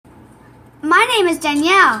My name is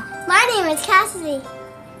Danielle. My name is Cassidy.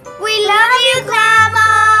 We love you,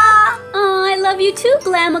 Glama! Oh, I love you too,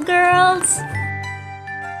 Glama girls.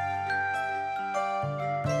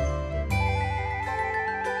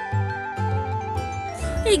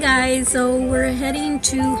 Hey guys, so we're heading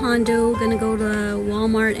to Hondo, gonna go to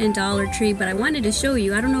Walmart and Dollar Tree, but I wanted to show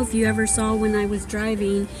you, I don't know if you ever saw when I was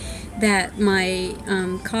driving that my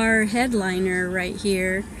car headliner right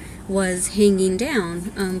here was hanging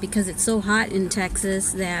down because it's so hot in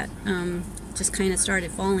Texas that just kind of started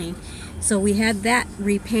falling. So we had that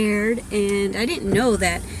repaired, and I didn't know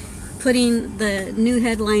that putting the new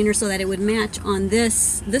headliner so that it would match on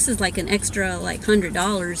this is like an extra like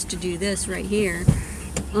 $100 to do this right here.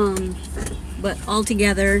 But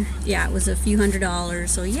altogether, yeah, it was a few $100s.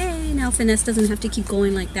 So yay, now Finesse doesn't have to keep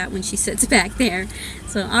going like that when she sits back there.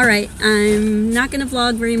 So alright, I'm not gonna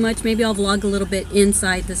vlog very much. Maybe I'll vlog a little bit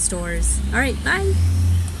inside the stores. Alright, bye.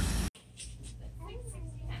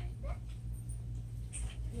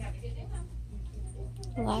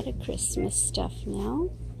 A lot of Christmas stuff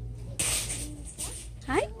now.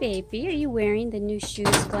 Hi baby, are you wearing the new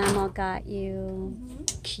shoes Grandma got you?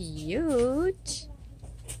 Cute.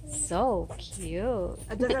 So cute.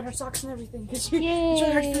 I dug out her socks and everything because it's really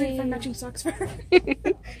hard for me to find matching socks for her.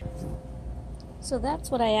 So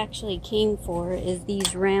that's what I actually came for, is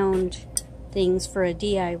these round things for a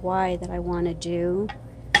DIY that I want to do.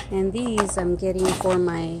 And these I'm getting for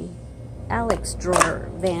my Alex drawer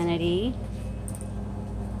vanity.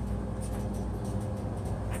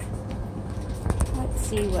 Let's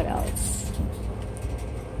see what else.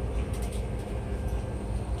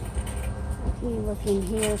 Let me look in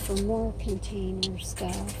here for more container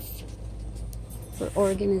stuff for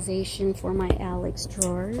organization for my Alex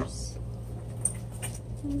drawers.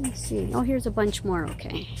 Let me see. Oh, here's a bunch more.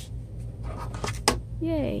 Okay.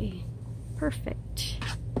 Yay. Perfect.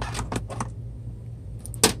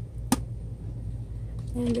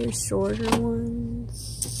 And there's shorter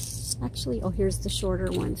ones. Actually, oh, here's the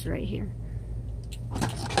shorter ones right here.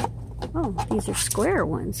 Oh, these are square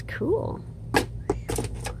ones. Cool.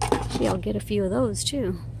 I'll get a few of those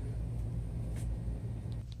too.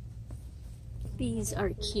 These are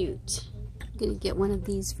cute. I'm gonna get one of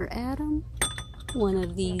these for Adam, one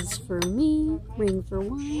of these for me, ring for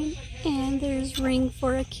one, and there's ring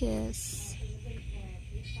for a kiss,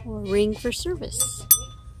 or ring for service.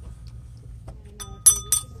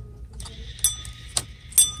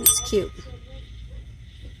 That's cute.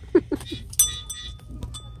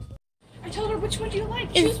 I told her, which one do you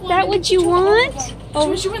like? Is that what you want?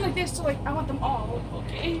 Oh, she went like this, so like I want them all.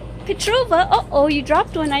 Okay. Petrova, uh-oh, you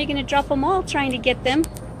dropped one. Now you're gonna drop them all trying to get them.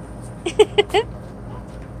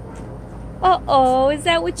 Uh-oh, is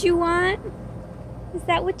that what you want? Is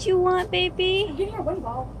that what you want, baby? I'm getting her one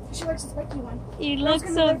ball. She likes the spiky one. You look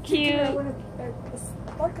so cute.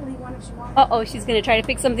 Sparkly one if she wants. Uh-oh, she's gonna try to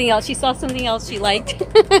pick something else. She saw something else she liked. So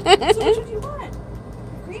which one do you want?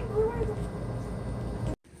 Green, blue, or the...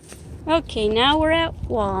 Okay, now we're at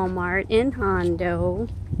Walmart in Hondo.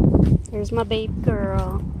 Here's my babe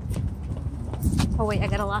girl. Oh wait, I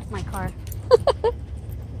gotta lock my car.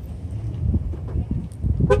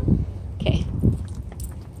 Okay.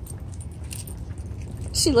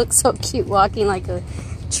 She looks so cute walking like a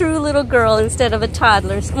true little girl instead of a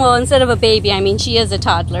toddler. Well, instead of a baby, I mean, she is a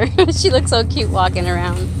toddler. She looks so cute walking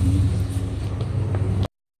around.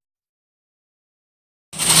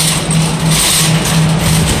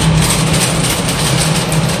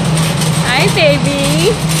 Hi,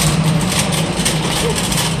 baby.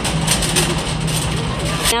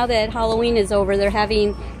 Now that Halloween is over, they're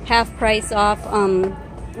having half price off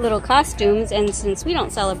little costumes, and since we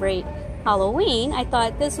don't celebrate Halloween, I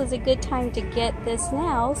thought this was a good time to get this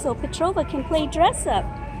now so Petrova can play dress up.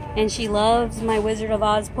 And she loves my Wizard of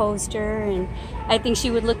Oz poster, and I think she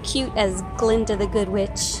would look cute as Glinda the Good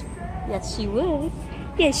Witch. Yes, she would.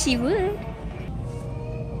 Yes, she would.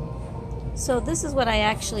 So this is what I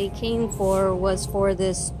actually came for, was for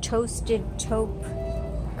this toasted taupe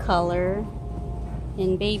color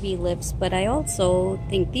in baby lips, but I also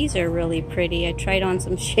think these are really pretty. I tried on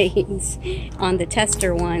some shades on the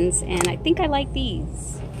tester ones, and I think I like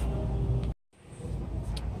these.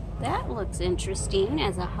 That looks interesting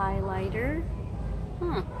as a highlighter.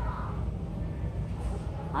 Huh.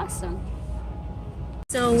 Awesome.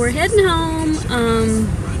 So we're heading home.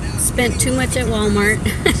 Spent too much at Walmart.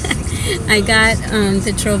 I got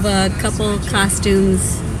Petrova a couple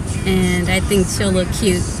costumes, and I think she'll look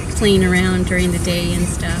cute playing around during the day and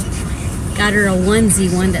stuff. Got her a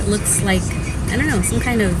onesie one that looks like, I don't know, some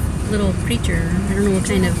kind of little creature. I don't know what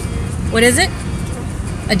kind of, what is it?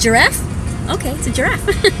 A giraffe? Okay, it's a giraffe,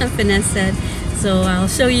 Finesse said. So I'll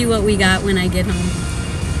show you what we got when I get home.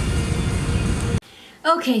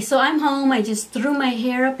 Okay, so I'm home. I just threw my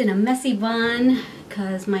hair up in a messy bun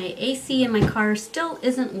because my AC in my car still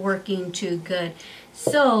isn't working too good.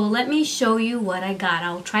 So let me show you what I got.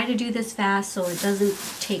 I'll try to do this fast so it doesn't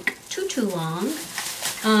take too long.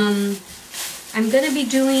 I'm going to be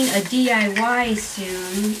doing a DIY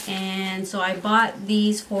soon, and so I bought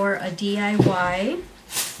these for a DIY.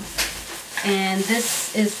 And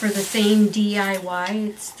this is for the same DIY.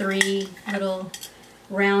 It's 3 little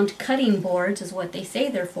round cutting boards is what they say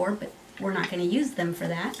they're for, but we're not going to use them for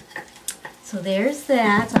that. So there's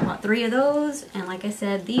that. I bought 3 of those, and like I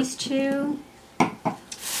said, these 2.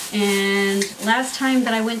 And last time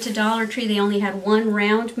that I went to Dollar Tree, they only had 1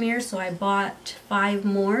 round mirror, so I bought 5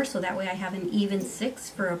 more, so that way I have an even 6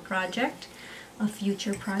 for a project, a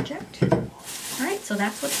future project. Alright, so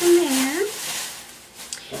that's what's in there.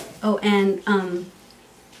 Oh, and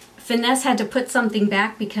Finesse had to put something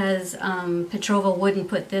back because Petrova wouldn't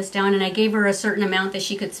put this down, and I gave her a certain amount that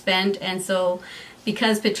she could spend, and so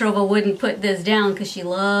because Petrova wouldn't put this down because she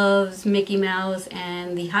loves Mickey Mouse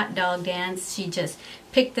and the hot dog dance, she just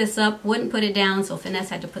picked this up, wouldn't put it down, so Finesse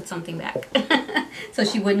had to put something back so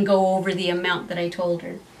she wouldn't go over the amount that I told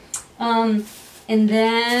her. And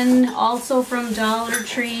then also from Dollar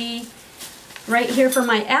Tree, right here for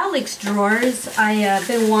my Alex drawers, I've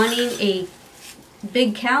been wanting a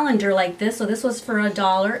big calendar like this. So this was for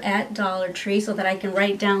 $1 at Dollar Tree so that I can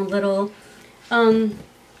write down little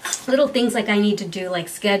things like I need to do, like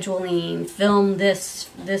scheduling, film this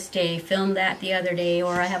day, film that the other day,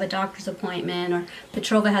 or I have a doctor's appointment, or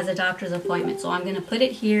Petrova has a doctor's appointment. So I'm going to put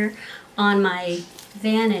it here on my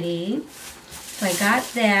vanity. So I got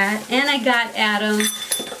that, and I got Adam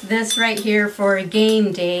this right here for a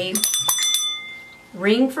game day.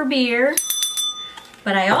 Ring for beer,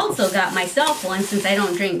 but I also got myself one since I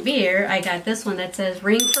don't drink beer. I got this one that says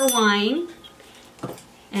ring for wine,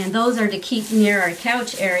 and those are to keep near our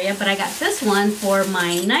couch area, but I got this one for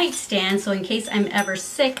my nightstand, so in case I'm ever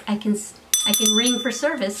sick, I can ring for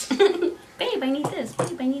service. Babe, I need this,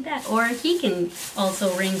 babe, I need that. Or he can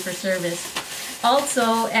also ring for service.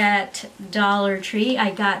 Also at Dollar Tree,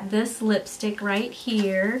 I got this lipstick right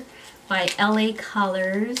here by LA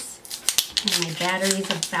Colors. And my battery's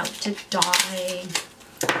about to die.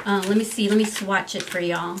 Let me see, let me swatch it for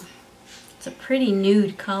y'all. It's a pretty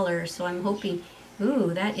nude color, so I'm hoping,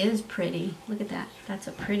 ooh, that is pretty. Look at that, that's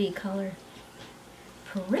a pretty color.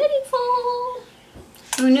 Prettyful.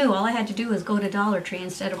 Who knew? All I had to do was go to Dollar Tree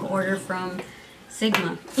instead of order from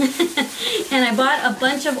Sigma. And I bought a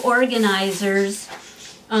bunch of organizers.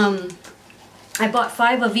 I bought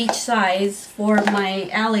 5 of each size for my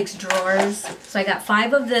Alex drawers. So I got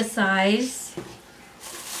 5 of this size,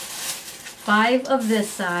 5 of this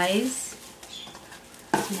size,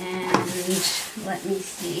 and let me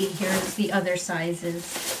see, here's the other sizes.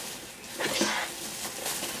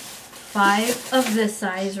 5 of this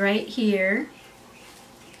size right here,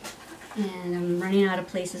 and I'm running out of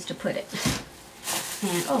places to put it.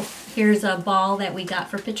 And oh, here's a ball that we got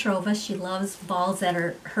for Petrova. She loves balls that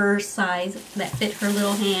are her size, that fit her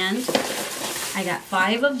little hand. I got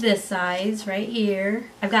 5 of this size right here.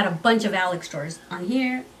 I've got a bunch of Alex drawers on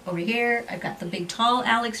here, over here. I've got the big tall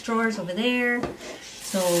Alex drawers over there.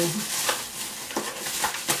 So,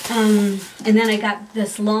 and then I got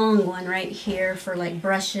this long one right here for like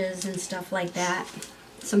brushes and stuff like that.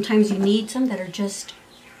 Sometimes you need some that are just,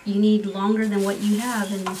 you need longer than what you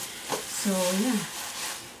have, and so yeah.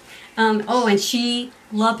 Oh, and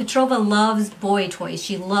Petrova loves boy toys.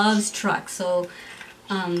 She loves trucks, so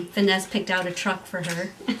Finesse picked out a truck for her.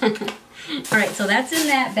 Alright, so that's in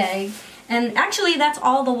that bag. And actually, that's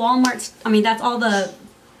all the that's all the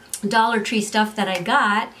Dollar Tree stuff that I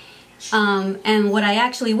got. And what I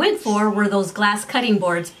actually went for were those glass cutting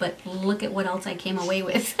boards, but look at what else I came away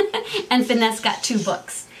with. And Finesse got 2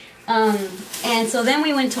 books. And so then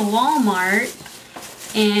we went to Walmart,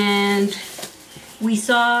 and we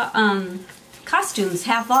saw costumes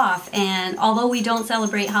half off, and although we don't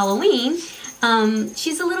celebrate Halloween,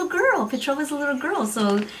 she's a little girl. Petrova's a little girl,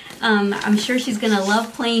 so I'm sure she's going to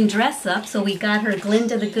love playing dress up. So we got her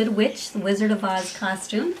Glinda the Good Witch, the Wizard of Oz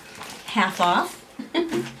costume, half off.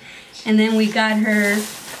 And then we got her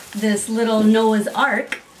this little Noah's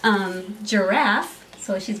Ark giraffe.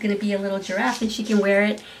 So she's going to be a little giraffe, and she can wear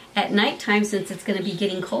it at nighttime since it's going to be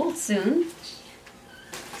getting cold soon.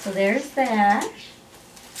 So there's that.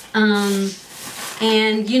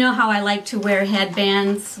 And you know how I like to wear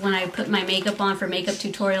headbands when I put my makeup on for makeup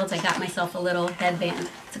tutorials. I got myself a little headband.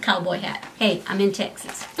 It's a cowboy hat. Hey, I'm in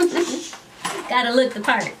Texas. Gotta look the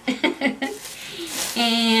part.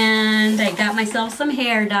 And I got myself some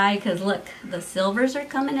hair dye because look, the silvers are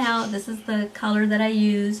coming out. This is the color that I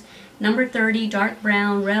use. Number 30, dark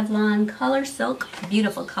brown, Revlon Color Silk.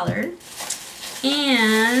 Beautiful color.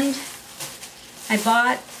 And I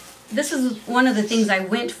bought, this is one of the things I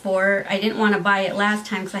went for. I didn't want to buy it last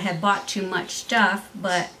time because I had bought too much stuff,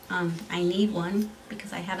 but I need one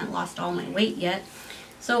because I haven't lost all my weight yet.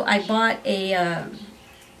 So I bought a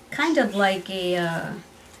kind of like a, I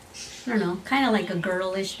don't know, kind of like a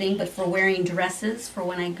girlish thing, but for wearing dresses for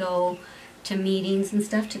when I go to meetings and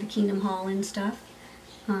stuff, to the Kingdom Hall and stuff.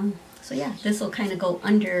 So yeah, this will kind of go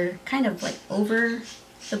under, kind of like over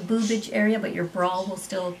the boobage area, but your bra will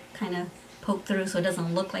still kind of poke through so it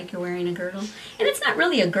doesn't look like you're wearing a girdle. And it's not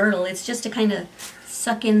really a girdle, it's just to kind of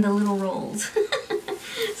suck in the little rolls.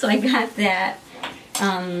 So I got that.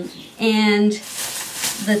 And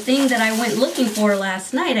the thing that I went looking for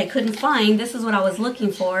last night, I couldn't find. This is what I was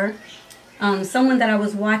looking for. Someone that I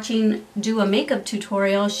was watching do a makeup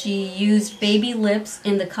tutorial, she used baby lips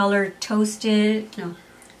in the color Toasted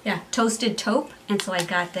Taupe, and so I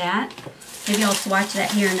got that. Maybe I'll swatch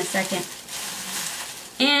that here in a second.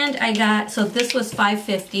 And I got, so this was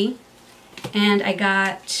 $5.50, and I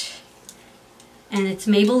got, and it's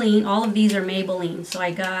Maybelline. All of these are Maybelline, so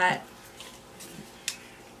I got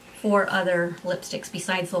 4 other lipsticks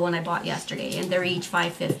besides the one I bought yesterday, and they're each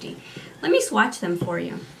 $5.50. Let me swatch them for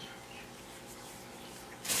you.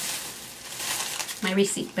 My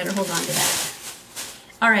receipt, better hold on to that.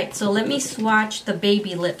 Alright, so let me swatch the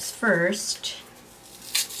baby lips first.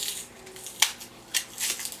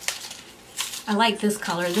 I like this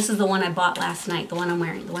color. This is the one I bought last night, the one I'm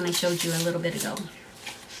wearing, the one I showed you a little bit ago.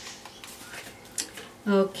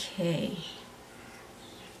 Okay.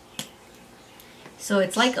 So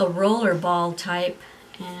it's like a rollerball type,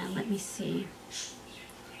 and let me see.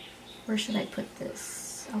 Where should I put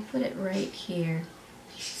this? I'll put it right here.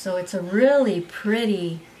 So it's a really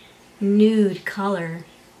pretty nude color.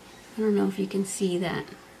 I don't know if you can see that.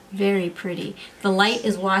 Very pretty. The light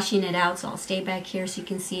is washing it out, so I'll stay back here so you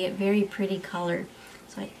can see it. Very pretty color.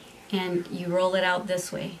 So and you roll it out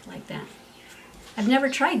this way, like that. I've never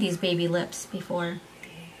tried these baby lips before.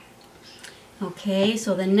 Okay,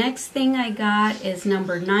 so the next thing I got is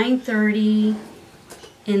number 930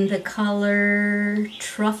 in the color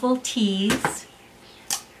Truffle Tease.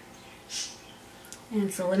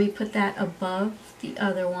 And so let me put that above the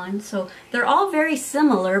other one. So they're all very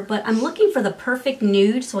similar, but I'm looking for the perfect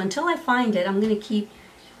nude. So until I find it, I'm going to keep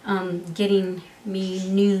getting me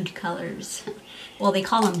nude colors. Well, they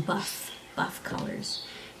call them buff colors.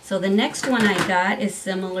 So the next one I got is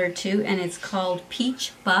similar to, and it's called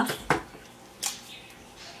Peach Buff.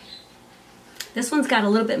 This one's got a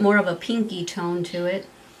little bit more of a pinky tone to it.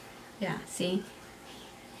 Yeah, see?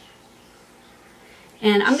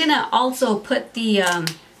 And I'm going to also put the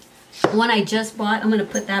one I just bought, I'm going to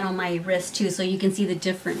put that on my wrist too so you can see the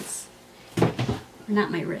difference. Not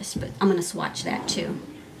my wrist, but I'm going to swatch that too.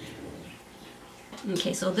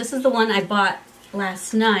 Okay, so this is the one I bought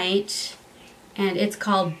last night, and it's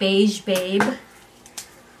called Beige Babe.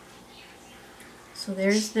 So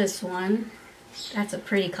there's this one. That's a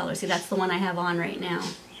pretty color. See, that's the one I have on right now.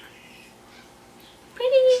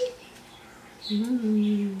 Pretty!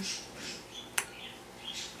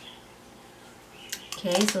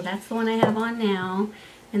 Okay, so that's the one I have on now.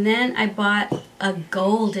 And then I bought a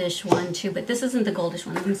goldish one too, but this isn't the goldish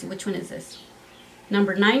one. Let me see, which one is this?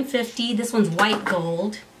 Number 950. This one's white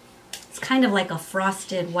gold. It's kind of like a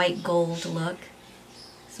frosted white gold look.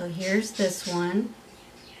 So here's this one.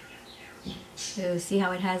 So see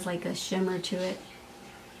how it has like a shimmer to it?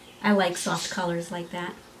 I like soft colors like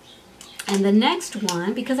that. And the next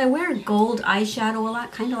one, because I wear gold eyeshadow a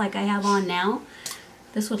lot, kind of like I have on now,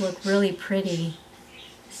 this would look really pretty.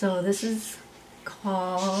 So this is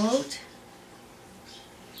called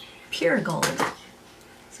Pure Gold.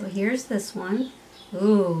 So here's this one.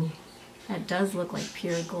 Ooh, that does look like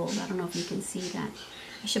pure gold. I don't know if you can see that.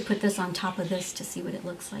 I should put this on top of this to see what it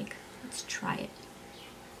looks like. Let's try it.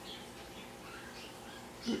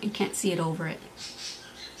 You can't see it over it.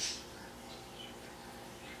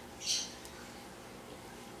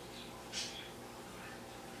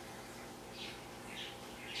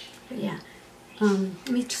 But yeah,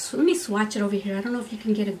 let me swatch it over here. I don't know if you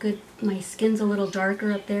can get a good, my skin's a little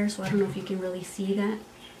darker up there, so I don't know if you can really see that.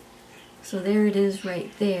 So there it is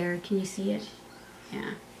right there. Can you see it?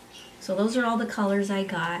 Yeah. So those are all the colors I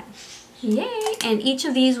got. Yay! And each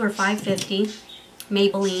of these were $5.50,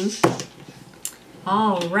 Maybelline.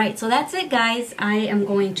 Alright, so that's it, guys. I am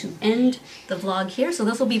going to end the vlog here. So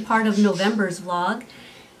this will be part of November's vlog.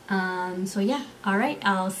 So yeah, alright,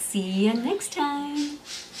 I'll see you next time.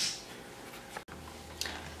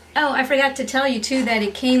 Oh, I forgot to tell you too that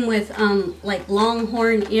it came with like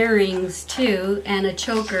longhorn earrings too, and a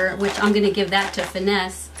choker, which I'm gonna give that to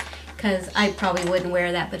Finesse because I probably wouldn't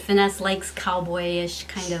wear that, but Finesse likes cowboyish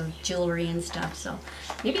kind of jewelry and stuff, so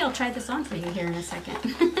maybe I'll try this on for you here in a second.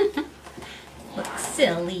 Looks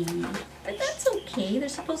silly, but that's okay. They're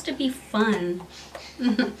supposed to be fun.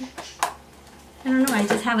 I don't know, I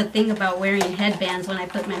just have a thing about wearing headbands when I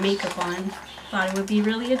put my makeup on. Thought it would be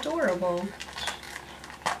really adorable.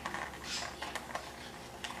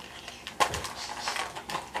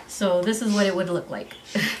 So this is what it would look like.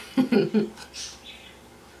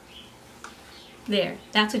 There,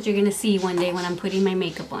 that's what you're gonna see one day when I'm putting my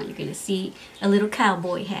makeup on. You're gonna see a little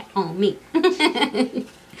cowboy hat on me.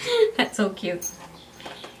 That's so cute.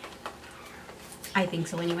 I think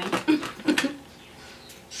so anyway.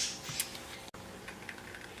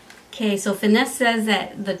 Okay, so Finesse says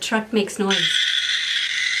that the truck makes noise.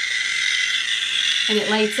 And it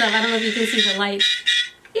lights up. I don't know if you can see the lights.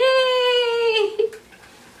 Yay!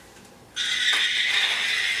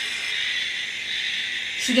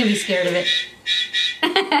 She's gonna be scared of it.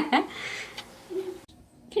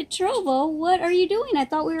 Petrova, what are you doing? I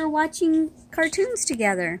thought we were watching cartoons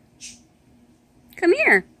together. Come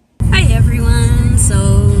here. Hi everyone.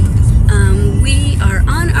 So we are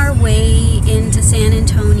on our way into San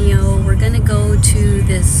Antonio. We're gonna go to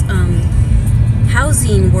this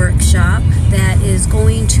housing workshop that is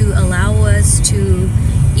going to allow us to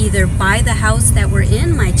either buy the house that we're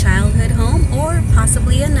in, my childhood home, or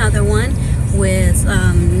possibly another one with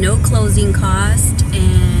no closing cost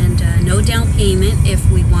and no down payment if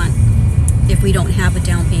we don't have a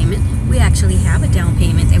down payment. We actually have a down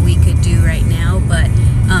payment that we could do right now, but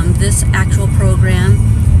this actual program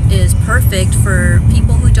is perfect for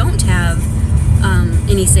people who don't have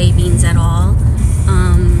any savings at all,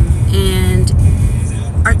 and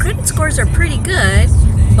our credit scores are pretty good,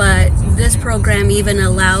 but this program even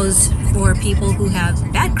allows for people who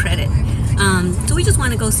have bad credit. So we just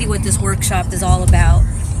want to go see what this workshop is all about.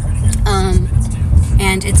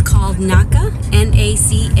 And it's called NACA,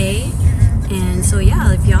 N-A-C-A. And so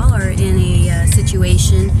yeah, if y'all are in a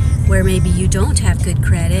situation where maybe you don't have good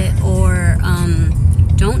credit or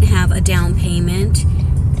don't have a down payment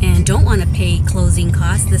and don't want to pay closing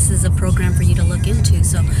costs, this is a program for you to look into.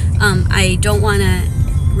 So I don't want to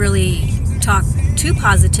really talk too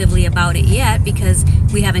positively about it yet because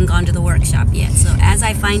we haven't gone to the workshop yet. So as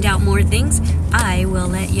I find out more things, I will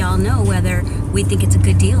let y'all know whether we think it's a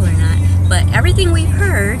good deal or not. But everything we've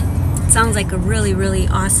heard sounds like a really, really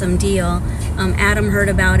awesome deal. Adam heard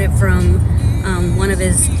about it from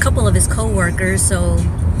couple of his co-workers, so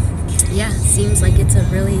yeah, seems like it's a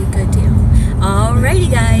really good deal. Alrighty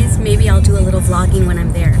guys, maybe I'll do a little vlogging when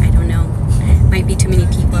I'm there. I don't know. Might be too many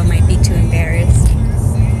people, I might be too embarrassed.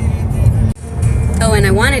 Oh, and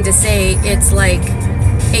I wanted to say it's like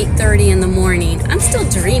 8:30 in the morning. I'm still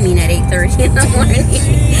dreaming at 8:30 in the morning.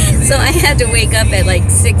 So I had to wake up at like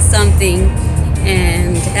 6 something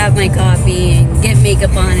and have my coffee and get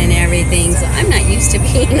makeup on and everything. So I'm not used to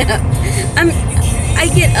being up. I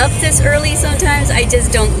get up this early sometimes. I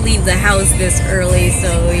just don't leave the house this early.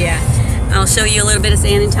 So yeah, I'll show you a little bit of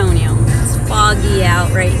San Antonio. It's foggy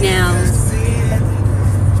out right now.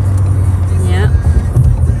 Yeah.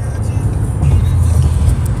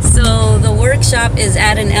 So the workshop is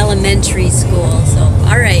at an elementary school. So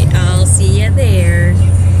alright, I'll see you there.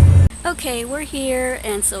 Okay, we're here,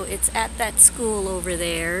 and so it's at that school over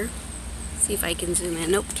there. See if I can zoom in.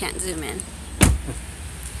 Nope, can't zoom in.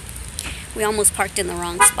 We almost parked in the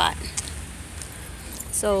wrong spot.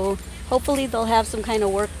 So hopefully they'll have some kind of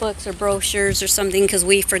workbooks or brochures or something because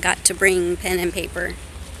we forgot to bring pen and paper.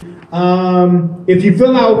 If you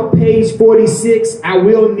fill out page 46, I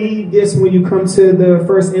will need this when you come to the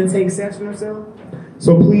first intake session or so.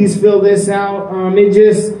 So please fill this out. It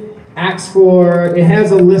just asks for, it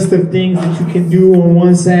has a list of things that you can do on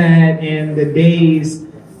one side and the days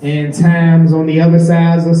and times on the other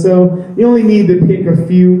side or so. You only need to pick a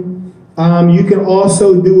few. You can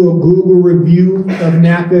also do a Google review of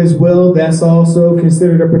NACA as well. That's also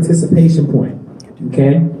considered a participation point.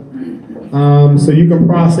 Okay? So you can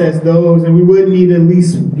process those, and we would need at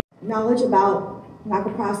least knowledge about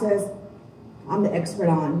NACA process. I'm the expert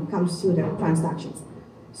on comes to the transactions.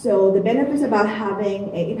 So the benefits about having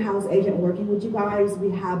an in-house agent working with you guys,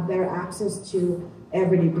 we have better access to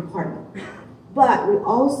every department. But we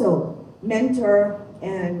also mentor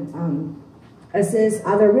and assist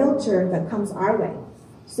other realtor that comes our way.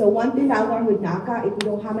 So one thing I learned with NACA, if you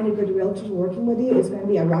don't have any good realtors working with you, it's going to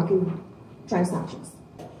be a rocky transactions.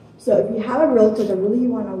 So if you have a realtor that really you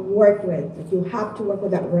want to work with, if you have to work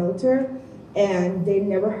with that realtor and they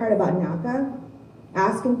never heard about NACA,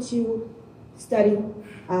 ask them to study,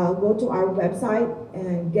 go to our website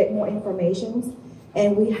and get more information.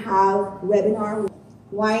 And we have webinar,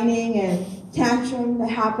 whining and tantrum that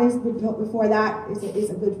happens before that is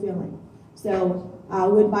a good feeling. So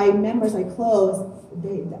with my members I close,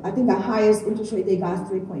 I think the highest interest rate they got is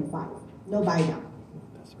 3.5, no buy down.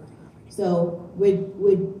 So with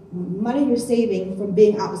money you're saving from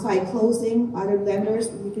being outside closing other lenders,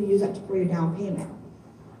 you can use that for your down payment.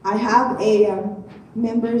 I have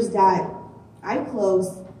members that I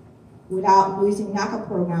close without using NACA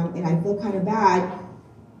program, and I feel kind of bad.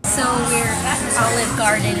 So we're at Olive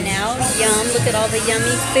Garden now. Yum, look at all the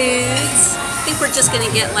yummy foods. I think we're just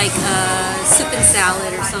gonna get like a soup and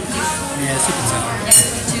salad or something. Yeah, soup and salad. Yeah,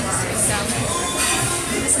 soup and salad.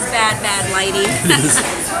 This is bad lighting.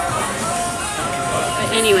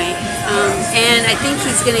 But anyway, and I think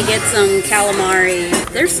he's gonna get some calamari.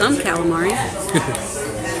 There's some calamari.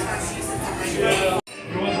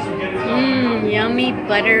 Yummy,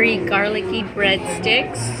 buttery, garlicky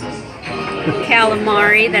breadsticks.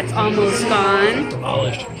 Calamari, that's almost gone.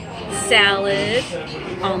 Demolished. Salad,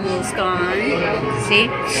 almost gone. See?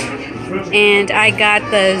 And I got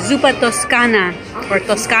the zuppa toscana, or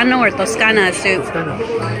toscana soup.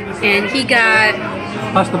 And he got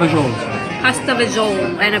Pasta vajol. pasta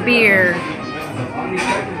vajol and a beer.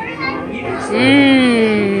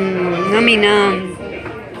 Nummy num.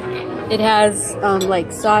 It has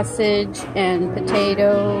like sausage and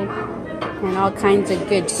potato and all kinds of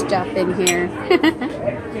good stuff in here.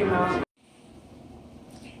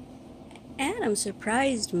 Adam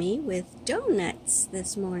surprised me with donuts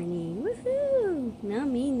this morning. Woohoo!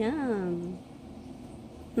 Nummy num.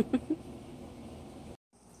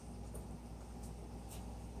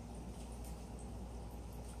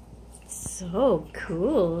 So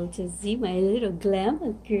cool to see my little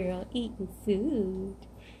Glama girl eating food.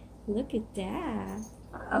 Look at that.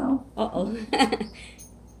 Uh-oh. Uh-oh.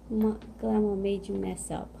 Glama made you mess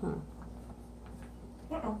up, huh?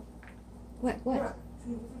 Uh-oh. What? Huh.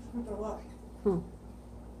 Huh.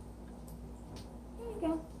 There you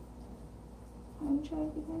go. Want to try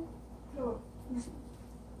it again? No.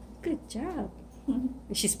 Good job.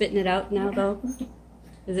 Is she spitting it out now, though?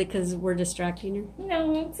 Is it because we're distracting her?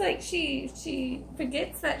 No, it's like she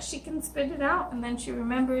forgets that she can spit it out, and then she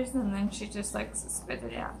remembers, and then she just likes to spit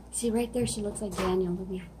it out. See, right there, she looks like Daniel to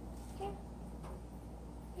me.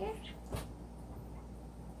 Yeah.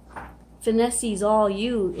 Finesse sees all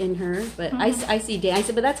you in her, but I see Dan. I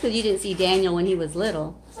said, but that's because you didn't see Daniel when he was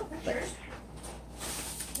little.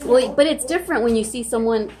 Well, but it's different when you see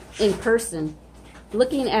someone in person.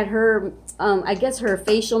 Looking at her, I guess her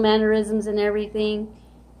facial mannerisms and everything,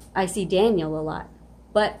 I see Daniel a lot.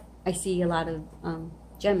 But I see a lot of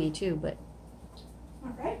Jemmy too, but.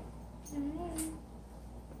 All right.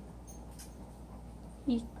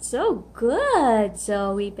 You're so good,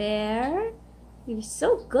 Zoe Bear. You're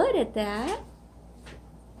so good at that.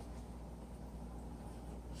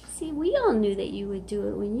 See, we all knew that you would do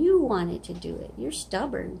it when you wanted to do it. You're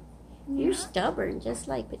stubborn. Yeah. You're stubborn, just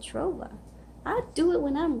like Petrova. I do it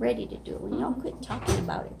when I'm ready to do it, when y'all quit talking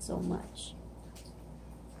about it so much.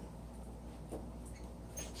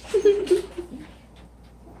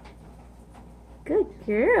 Good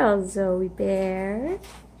girl, Zoe Bear.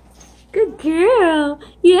 Good girl.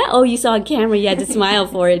 Yeah. Oh, you saw a camera. You had to smile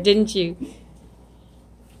for it, didn't you?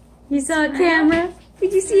 You saw a camera?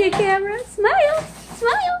 Did you see a camera? Smile.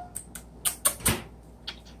 Smile.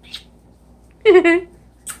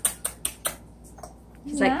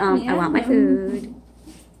 She's like, I want my food.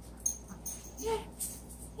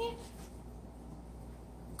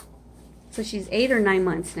 So she's 8 or 9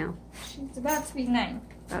 months now. She's about to be 9.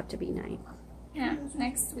 About to be 9. Yeah,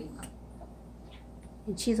 next week.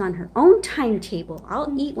 And she's on her own timetable. I'll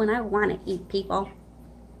eat when I want to eat, people.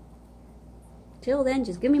 Till then,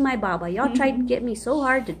 just give me my baba. Y'all tried to get me so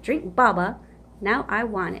hard to drink baba. Now I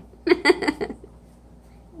want it.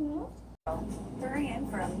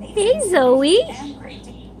 Hey, Zoe.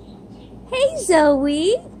 Hey,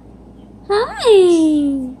 Zoe.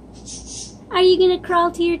 Hi. Are you going to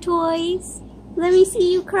crawl to your toys? Let me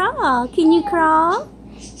see you crawl. Can you crawl?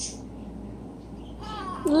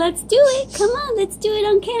 Let's do it. Come on, let's do it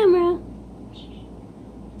on camera.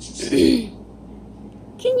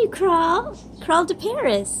 Can you crawl? Crawl to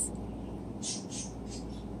Paris.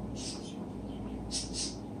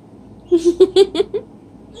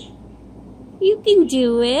 You can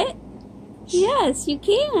do it. Yes, you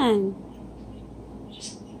can.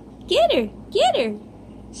 Get her. Get her.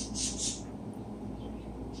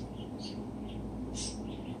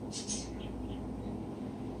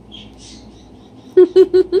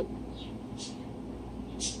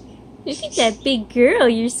 Look at that big girl.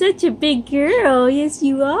 You're such a big girl. Yes,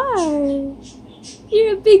 you are.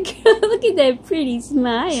 You're a big girl. Look at that pretty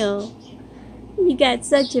smile. You got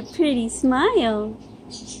such a pretty smile.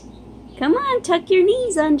 Come on, tuck your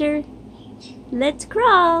knees under. Let's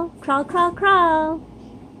crawl. Crawl, crawl, crawl.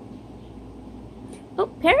 Oh,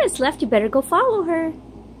 Paris left. You better go follow her.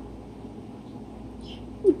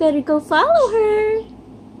 You better go follow her.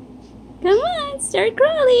 Come on, start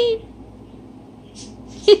crawling.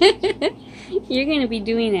 You're going to be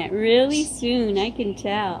doing that really soon, I can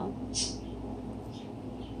tell.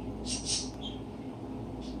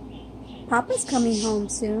 Papa's coming home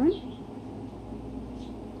soon.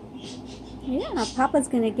 Yeah, Papa's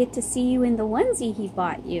going to get to see you in the onesie he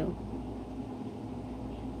bought you.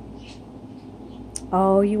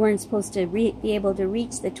 Oh, you weren't supposed to be able to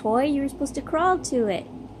reach the toy. You were supposed to crawl to it.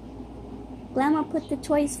 Glama put the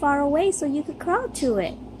toys far away so you could crawl to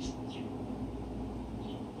it.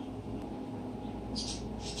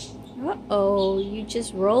 Uh-oh, you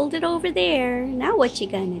just rolled it over there. Now what you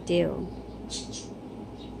gonna do?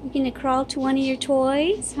 You gonna crawl to one of your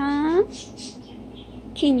toys, huh?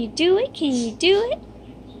 Can you do it? Can you do it?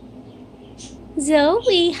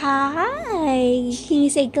 Zoe, hi. Can you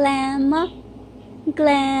say Glama?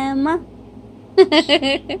 Glama.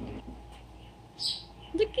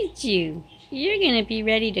 Look at you. You're gonna be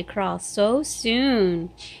ready to crawl so soon.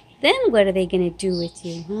 Then what are they gonna do with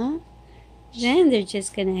you, huh? Then they're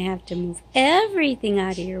just going to have to move everything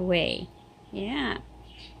out of your way. Yeah.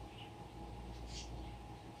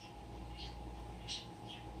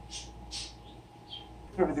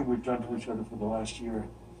 Everything we've done to each other for the last year.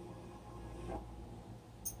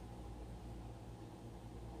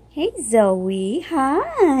 Hey, Zoe.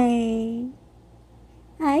 Hi.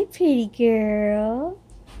 Hi, pretty girl.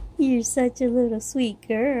 You're such a little sweet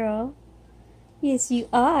girl. Yes, you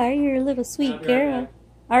are. You're a little sweet girl.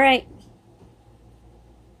 All right.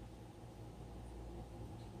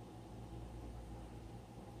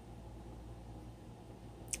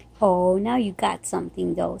 Oh, now you got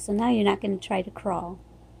something though, so now you're not going to try to crawl.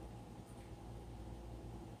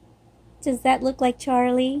 Does that look like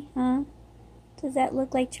Charlie, huh? Does that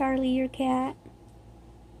look like Charlie, your cat?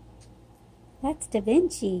 That's Da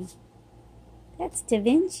Vinci. That's Da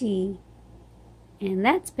Vinci. And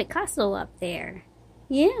that's Picasso up there.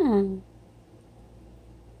 Yeah.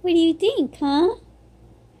 What do you think, huh?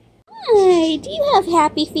 Hi, do you have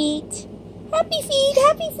happy feet? Happy feet,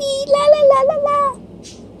 la la la la la.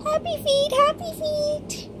 Happy feet, happy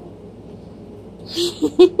feet.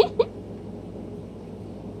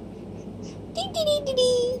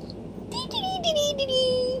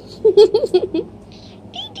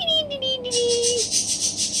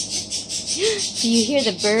 Do you hear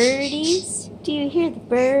the birdies? Do you hear the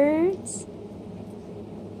birds?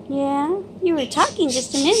 Yeah, you were talking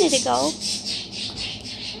just a minute ago.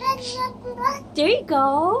 There you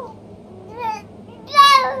go.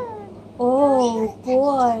 Oh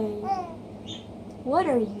boy, what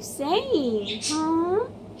are you saying, huh?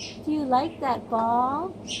 Do you like that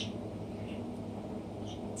ball?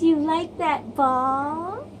 Do you like that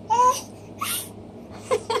ball?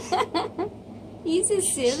 He's a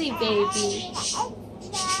silly baby.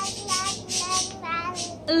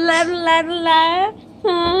 La la la,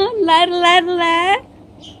 huh? La la la.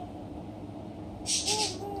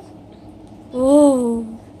 Oh.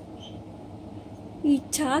 You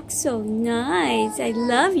talk so nice. I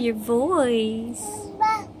love your voice.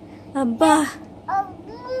 Abba.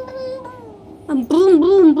 Boom,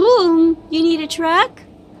 boom, boom. You need a truck?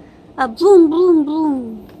 A boom, boom,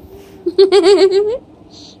 boom. You're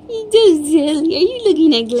so silly. Are you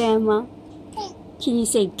looking at Glama? Can you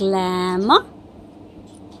say Glama?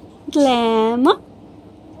 Glama?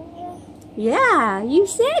 Yeah, you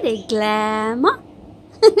said it, Glama.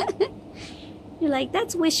 You're like,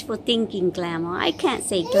 that's wishful thinking, Glama. I can't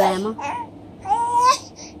say Glama.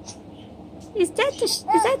 Is that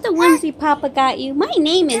the onesie Papa got you? My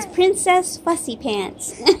name is Princess Fussy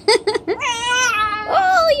Pants.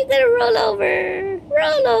 Oh, you gotta roll over.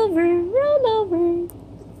 Roll over. Roll over.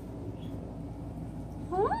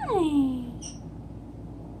 Hi.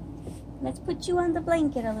 Let's put you on the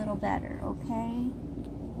blanket a little better, okay?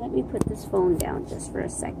 Let me put this phone down just for a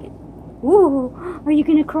second. Whoa, are you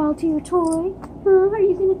gonna crawl to your toy? Huh? Are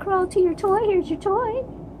you gonna crawl to your toy? Here's your toy.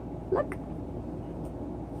 Look.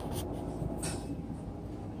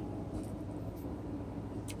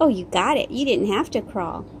 Oh, you got it. You didn't have to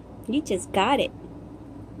crawl. You just got it.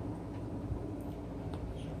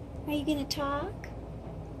 Are you gonna talk?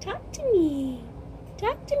 Talk to me.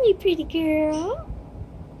 Talk to me, pretty girl.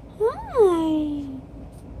 Hi.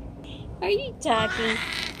 Are you talking?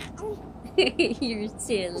 You're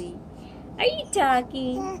silly. Are you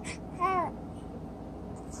talking?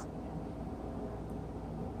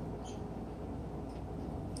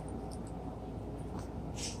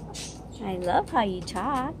 I love how you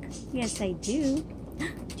talk. Yes, I do.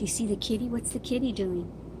 Do you see the kitty? What's the kitty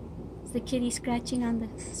doing? Is the kitty scratching on the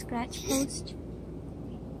scratch post?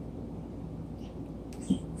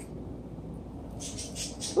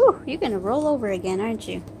 Whew, you're gonna roll over again, aren't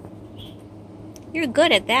you? You're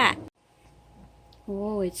good at that.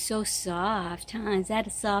 Oh, it's so soft, huh? Is that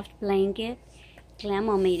a soft blanket?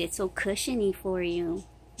 Glama made it so cushiony for you.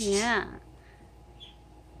 Yeah.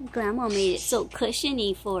 Glama made it so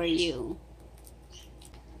cushiony for you.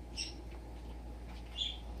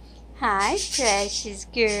 Hi, precious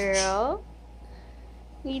girl.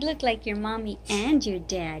 You look like your mommy and your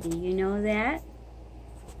daddy. You know that?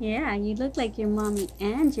 Yeah, you look like your mommy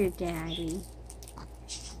and your daddy.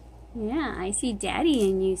 Yeah, I see daddy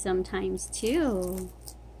in you sometimes too.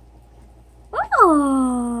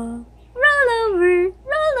 Oh, roll over,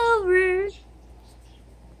 roll over.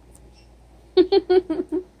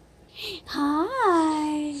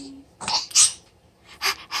 Hi.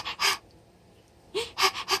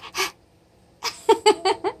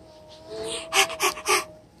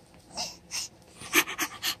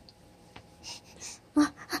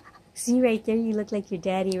 See right there, you look like your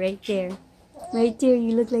daddy right there. Right there,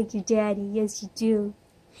 you look like your daddy. Yes, you do.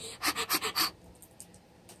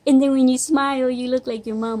 And then when you smile, you look like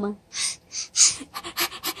your mama.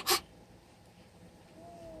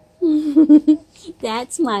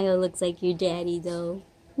 That smile looks like your daddy, though.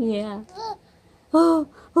 Yeah. Oh,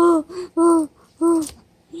 oh, oh, oh.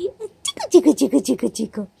 Tickle, tickle, tickle, tickle,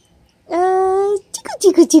 tickle.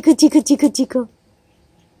 Tickle, tickle, tickle, tickle, tickle.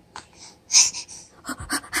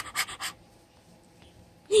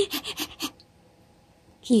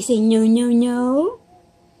 Can you say no, no, no?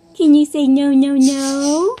 Can you say no, no,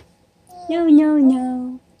 no? No, no,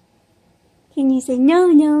 no. Can you say no,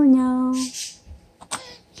 no, no?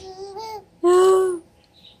 Oh,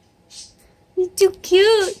 you're too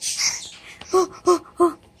cute. Oh, oh,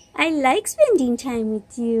 oh. I like spending time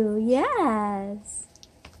with you. Yes.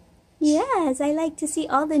 Yes, I like to see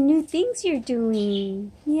all the new things you're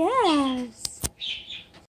doing. Yes.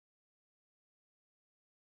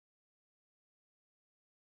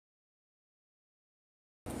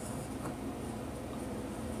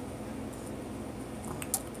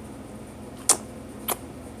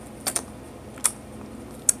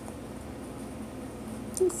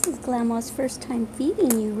 This is Glama's first time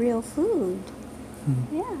feeding you real food.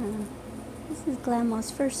 Yeah. This is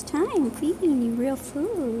Glama's first time feeding you real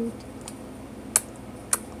food.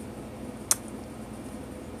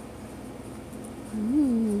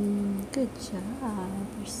 Good job.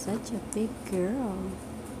 You're such a big girl.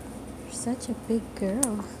 You're such a big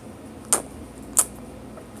girl.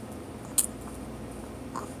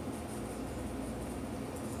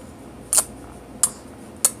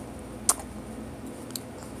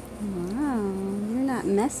 Wow, you're not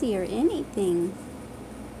messy or anything.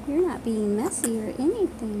 You're not being messy or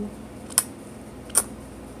anything.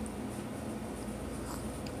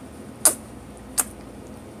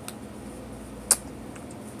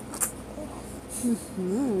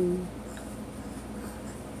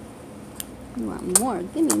 You want more?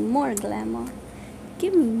 Give me more, Glama.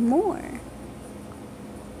 Give me more.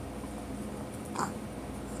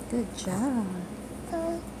 Good job.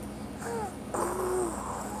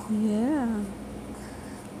 Yeah.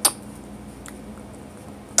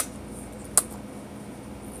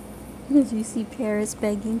 Did you see Paris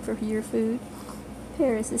begging for your food?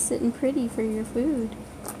 Paris is sitting pretty for your food.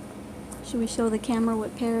 Should we show the camera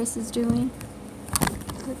what Paris is doing?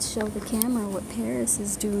 Let's show the camera what Paris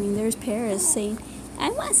is doing. There's Paris saying,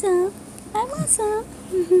 I want some. I want some.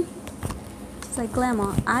 It's like,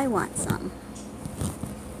 Glama, I want some.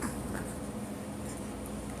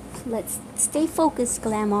 Let's stay focused,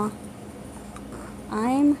 Glama.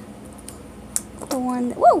 I'm the one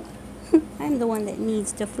that, whoa! I'm the one that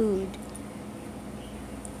needs the food.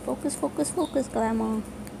 Focus, focus, focus, Glama.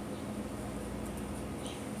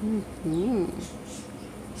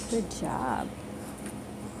 Good job.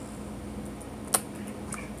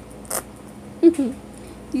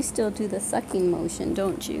 You still do the sucking motion,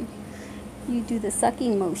 don't you? You do the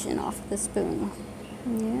sucking motion off the spoon.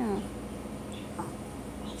 Yeah.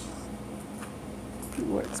 It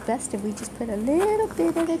works best if we just put a little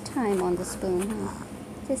bit at a time on the spoon, huh?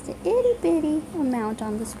 Just a itty bitty amount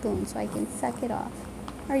on the spoon so I can suck it off.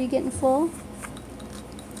 Are you getting full?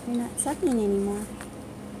 You're not sucking anymore.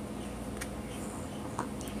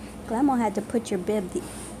 Glama had to put your bib the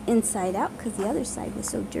inside out because the other side was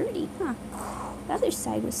so dirty, huh? The other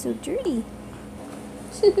side was so dirty.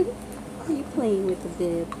 are you playing with the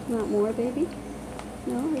bib? You want more, baby?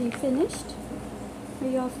 No? Are you finished? Are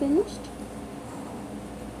you all finished?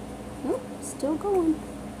 Nope, still going.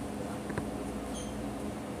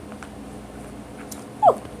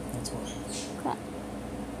 Oh! Crap.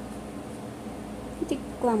 I think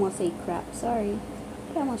Glama said crap. Sorry.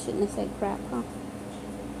 Glama shouldn't have said crap, huh?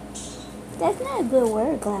 That's not a good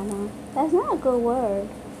word, Glama. That's not a good word.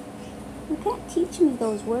 You can't teach me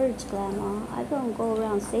those words, Glama. I don't go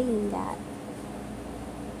around saying that.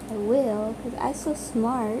 I will, because I'm so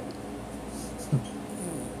smart.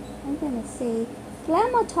 I'm going to say,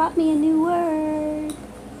 Glama taught me a new word.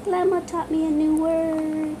 Glama taught me a new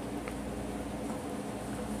word.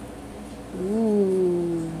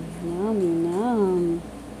 Mmm, yummy, yum.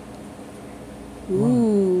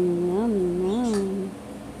 Mmm, yummy, yum.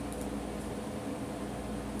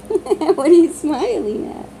 What are you smiling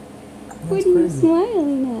at? What are you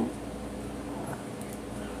smiling at?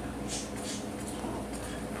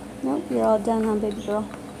 Nope, you're all done, huh, baby girl?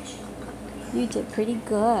 You did pretty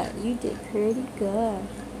good. You did pretty good.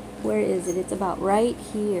 Where is it? It's about right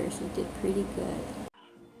here, so you did pretty good.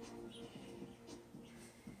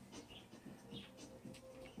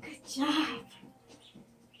 Good job.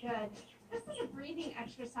 Good. This is a breathing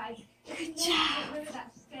exercise. Good job. Get rid of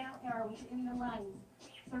that stale air within the lungs.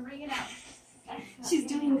 So bring it out. Excellent. She's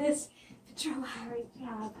doing this. Petrova. Great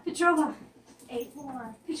job. Petrova. 8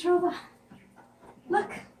 more. Petrova.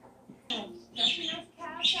 Look. Good. Stretching those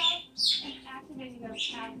calves out and activating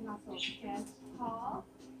those calf muscles. Stand tall.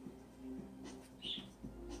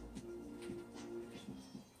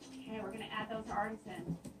 Okay, we're going to add those arms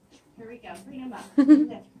in. Here we go. Bring them up.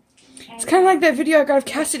 Lift. It's kind of like that video I got of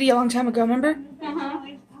Cassidy a long time ago, remember? Uh-huh.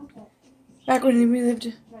 Back when we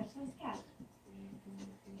lived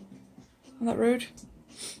on that road.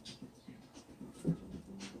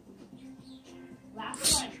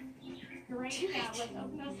 Last one. Great. Now let's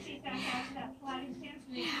open those feet back out to that Pilates stance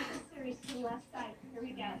and repeat the series to the left side. Here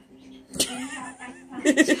we go. Inhale,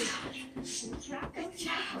 exhale. Drop those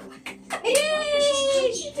muscles.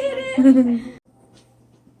 Yay! She did it!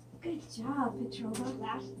 Good job, Petrova.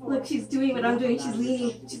 Look, she's doing what I'm doing. She's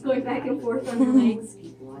leaning. She's going back and forth on her legs.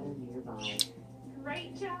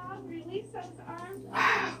 Great job. Release those arms. Open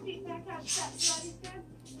those feet back out to that Pilates stance.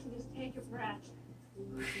 And just take a breath.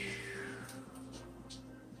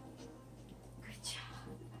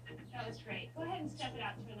 That was great. Go ahead and step it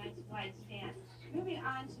out to a nice wide stance. Moving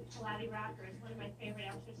on to Pilates rockers, one of my favorite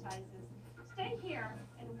exercises. Stay here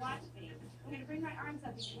and watch me. I'm going to bring my arms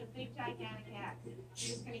up into a big gigantic X. I'm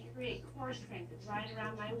just going to create core strength right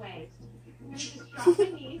around my waist. I'm going to just drop my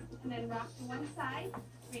knees and then rock to one side,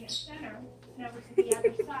 bring it center, and over to the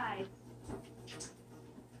other side.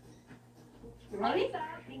 Ready?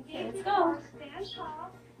 Let's go. Stand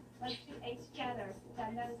tall. Let's do 8 together.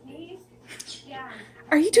 Bend those knees. Down.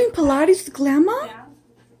 Are you doing Pilates with Glama? Down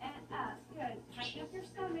and up. Good. Tighten up your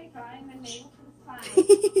stomach, drawing the navel to the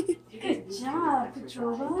spine. Good job,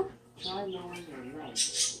 Petrova. Try lowering your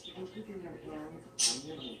legs and keeping your hands on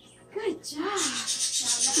your hips. Good job.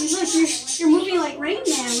 See, look, you're moving like Rain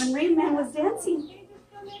Man when Rain Man was dancing.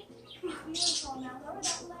 Beautiful. Now lower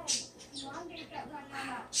that leg. Elongate that right arm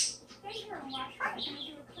up. Stay here and watch that. I'm going to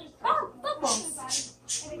do a crisscross. Oh, bubbles.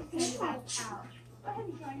 And extend the legs out. Go ahead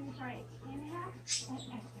and join me for an inhale and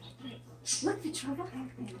exhale. Look, Petrova.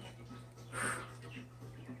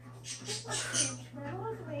 Just like the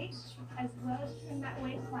internal weight as well as trim that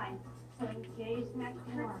waistline. So engage that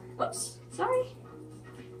core. Whoops. Sorry.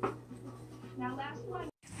 Now last one.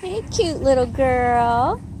 Hey, cute little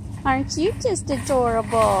girl. Aren't you just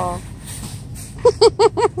adorable?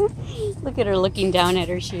 Look at her looking down at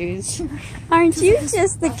her shoes. Aren't you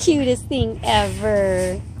just the cutest thing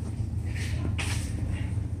ever?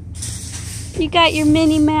 You got your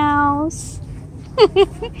Minnie Mouse.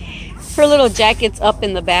 Her little jacket's up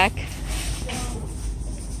in the back.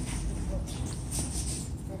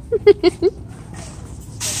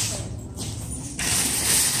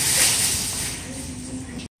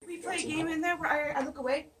 We play a game in there where I look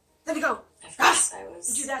away, then I go, Ross! I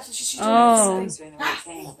was Do that, so she's doing Oh. doing the right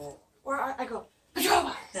thing, but Or I go,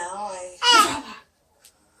 Petrova! now Petrova!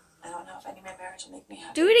 I don't know if any of my marriage will make me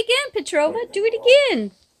happy. Do it again, Petrova. Do it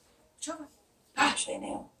again. Petrova! I wish they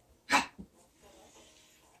knew.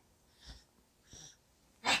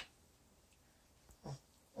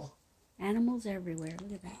 Animals everywhere.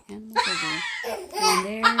 Look at that. Animals everywhere. One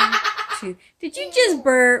there. 2. Did you just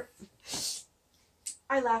burp?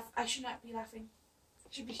 I laugh. I should not be laughing. I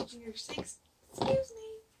should be teaching your 6. Excuse me.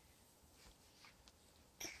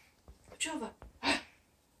 Petrova.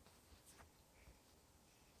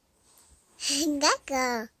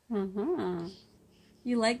 Uh-huh.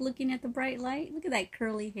 You like looking at the bright light? Look at that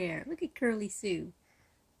curly hair. Look at Curly Sue.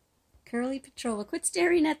 Curly Petrova, quit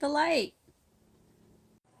staring at the light.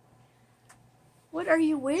 What are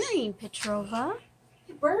you wearing, Petrova?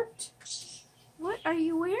 You burped. What are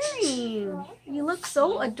you wearing? You look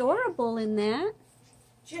so adorable in that.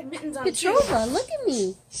 She had mittens on Petrova, look at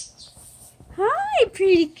me. Hi,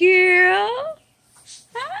 pretty girl.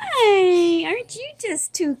 Hi. Aren't you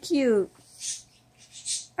just too cute?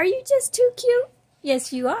 Are you just too cute?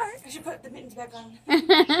 Yes, you are. I should put the mittens back on.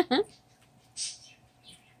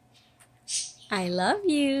 I love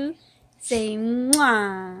you. Say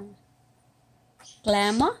mwah.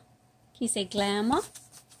 Glama? Can you say Glama?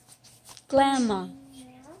 Glama.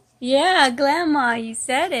 Yeah, Glama. You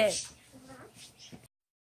said it.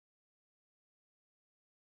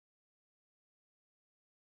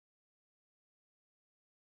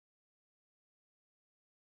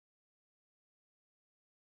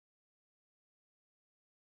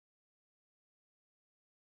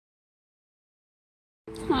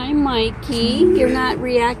 Hi, Mikey. You're not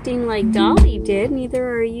reacting like Dolly did. Neither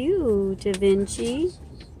are you, Da Vinci.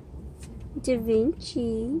 Da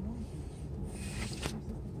Vinci.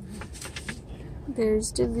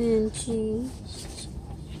 There's Da Vinci.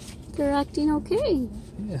 They're acting okay.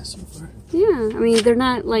 Yeah, so far. Yeah, I mean, they're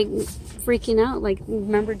not like freaking out. Like,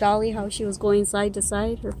 remember Dolly, how she was going side to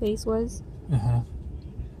side? Her face was? Uh-huh.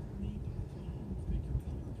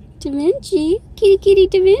 Da Vinci. Kitty, kitty,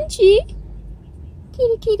 Da Vinci.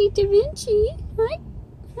 Kitty, kitty, Da Vinci. Hi.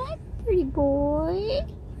 Hi, pretty boy.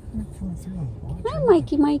 Hi,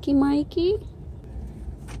 Mikey, Mikey, Mikey.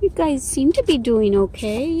 You guys seem to be doing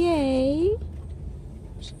okay. Yay.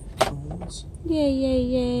 Yay, yay,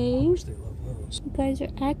 yay. You guys are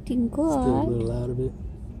acting good. Still a little out of it.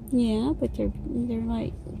 Yeah, but they're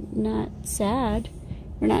like not sad.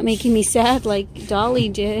 They're not making me sad like Dolly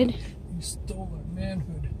did. You stole my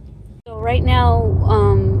manhood. So right now,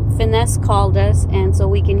 Finesse called us, and so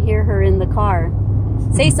we can hear her in the car.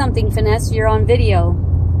 Say something, Finesse. You're on video.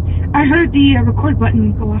 I heard the record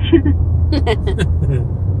button go off.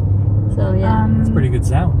 So yeah, it's pretty good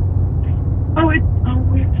sound. Oh, it's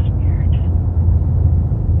weird.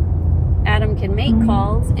 Adam can make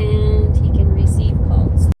calls and he can receive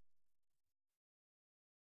calls.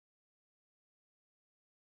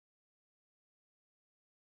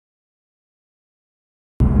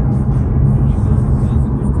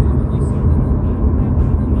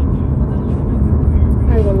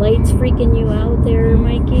 Are the lights freaking you out there,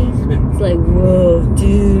 Mikey? It's like, whoa,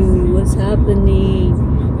 dude, what's happening?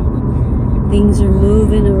 Things are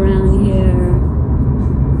moving around here.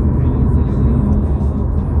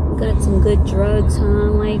 Got some good drugs,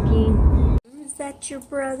 huh, Mikey? Is that your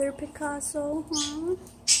brother, Picasso, huh?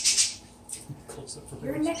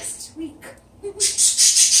 You're next week.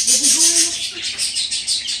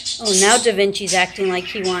 Oh, now Da Vinci's acting like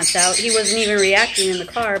he wants out. He wasn't even reacting in the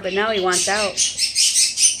car, but now he wants out.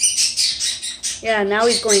 Yeah, now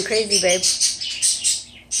he's going crazy, babe.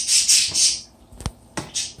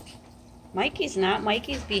 Mikey's not.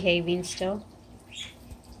 Mikey's behaving still.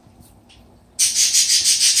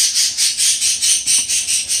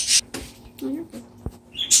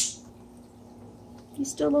 You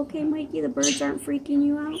still okay, Mikey? The birds aren't freaking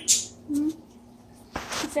you out? Hmm?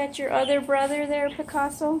 Is that your other brother there,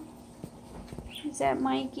 Picasso? Is that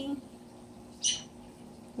Mikey?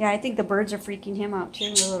 Yeah, I think the birds are freaking him out too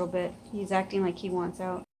a little bit. He's acting like he wants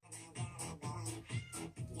out.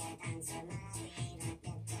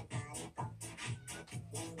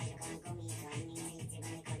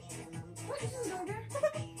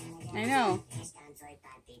 I know.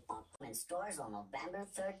 In stores on November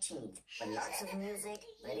 13th with lots of music,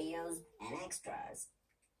 videos, and extras.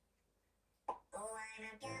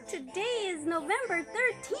 Today is November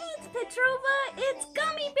 13th, Petrova. It's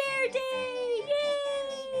Gummy Bear Day!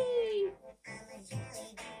 Yay!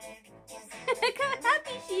 Look how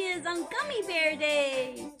happy she is on Gummy Bear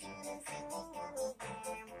Day!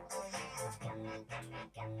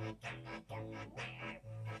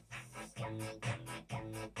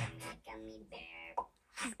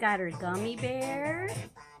 She's got her gummy bear.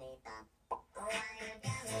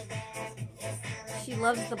 She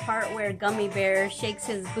loves the part where Gummy Bear shakes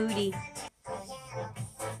his booty.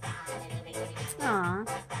 Aw,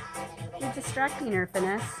 you're distracting her,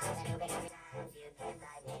 Finesse.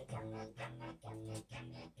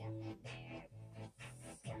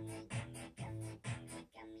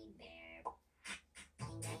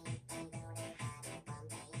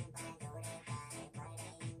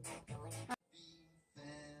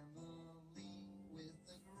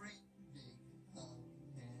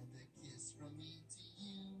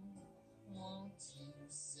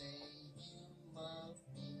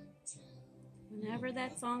 whenever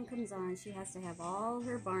that song comes on, she has to have all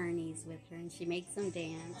her Barneys with her, and she makes them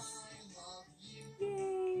dance.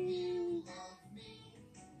 Yay!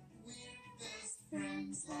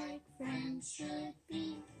 Friends like friends should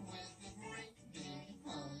be.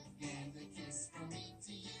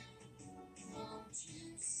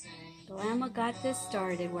 Glama got this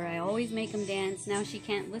started where I always make them dance. Now she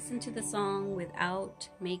can't listen to the song without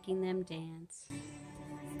making them dance.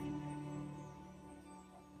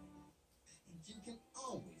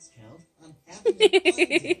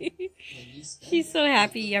 She's so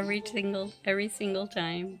happy every single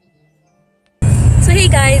time. So hey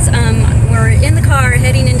guys, we're in the car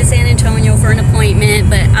heading into San Antonio for an appointment,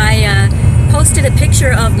 but I posted a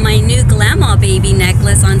picture of my new Glama baby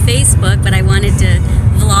necklace on Facebook, but I wanted to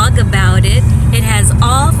vlog about it. It has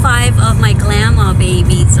all 5 of my Glama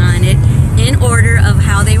babies on it in order of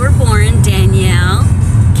how they were born: Danielle,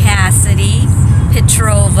 Cassidy,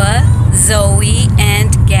 Petrova, Zoe,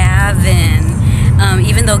 and Gavin.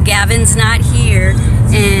 Even though Gavin's not here,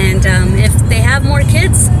 and if they have more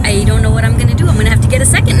kids, I don't know what I'm gonna do. I'm gonna have to get a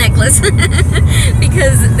second necklace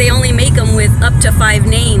because they only make them with up to 5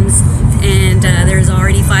 names, and there's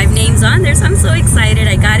already 5 names on there, so I'm so excited.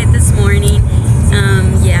 I got it this morning.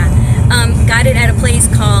 Got it at a place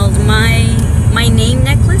called My Name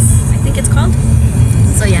Necklace, I think it's called.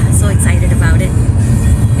 So yeah, so excited about it.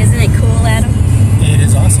 Isn't it cool, Adam? It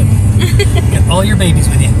is awesome. Get all your babies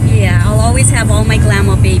with you. Yeah, I'll always have all my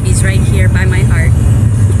Glama babies right here by my heart.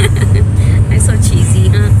 I'm so cheesy,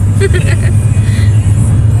 huh?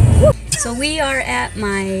 So we are at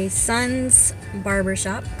my son's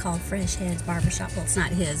barbershop called Fresh Heads Barbershop. Well, it's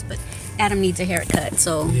not his, but Adam needs a haircut,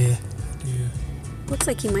 so Yeah. looks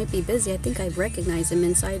like he might be busy. I think I recognize him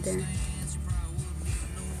inside there.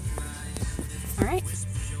 All right.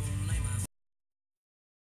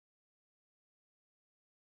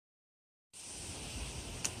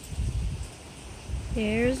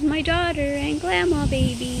 There's my daughter and Glama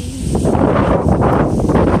baby.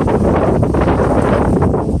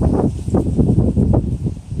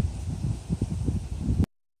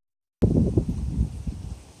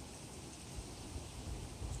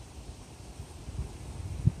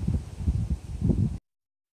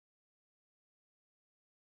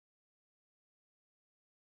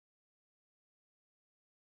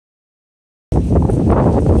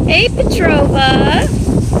 Hey, Petrova.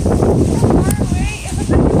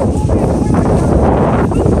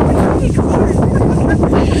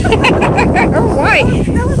 Why?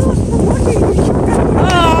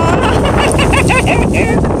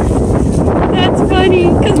 That's funny,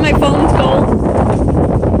 because my phone's gold.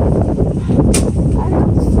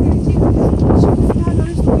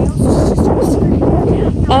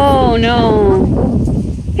 Oh no.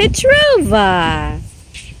 Petrova,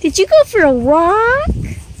 did you go for a walk?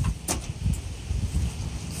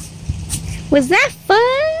 Was that fun?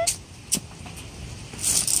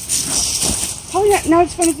 Probably not. Now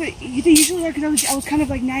it's funny, but they usually are, because I was kind of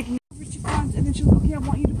like nagging for 2 pounds, and then she was like, okay, I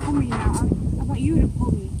want you to pull me now. I want you to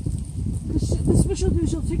pull me. This is what she'll do.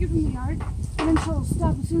 She'll take it from the yard, and then she'll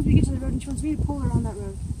stop as soon as we get to the road, and she wants me to pull her on that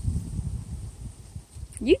road.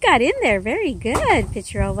 You got in there very good,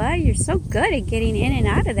 Petrova. You're so good at getting in and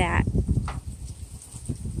out of that.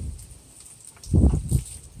 And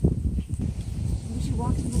she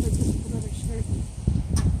walks with her skirt.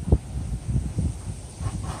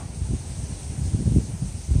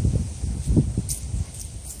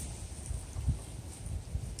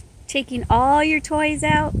 Taking all your toys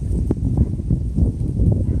out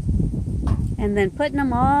and then putting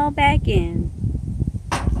them all back in.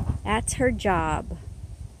 That's her job.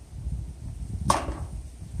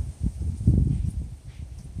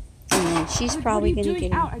 And then she's probably going to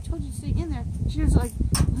get out. I told you to stay in there. She was like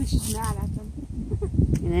she's mad at them.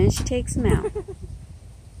 And then she takes them out.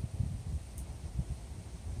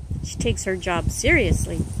 She takes her job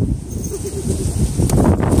seriously.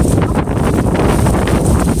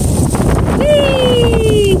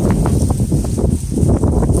 Whee!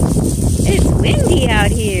 It's windy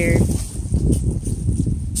out here.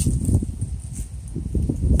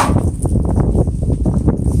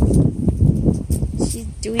 She's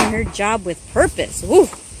doing her job with purpose. Ooh,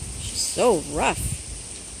 she's so rough.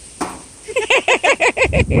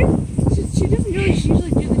 She doesn't really usually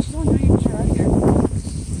do this. She's only doing it out here.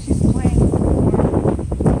 She's playing.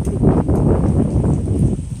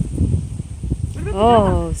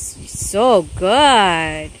 Oh, so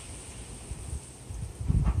good.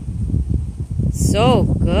 So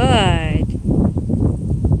good.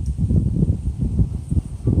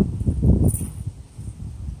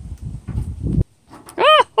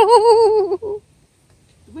 Oh!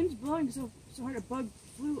 The wind's blowing so hard a bug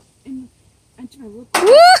flew in and touch my lip.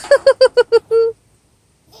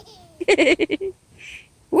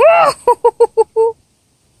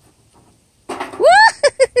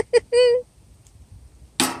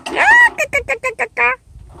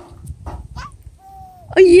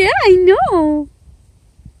 Oh yeah, I know.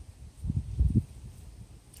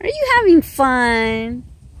 Are you having fun?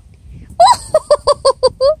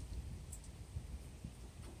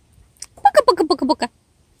 Puka puka puka puka.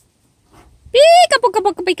 Pika puka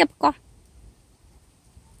puka pika puka.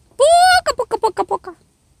 Puka puka puka puka.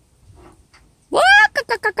 Waka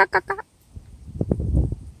kaka kaka kaka.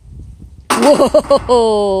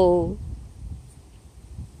 Whoa!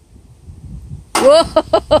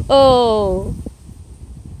 Whoa!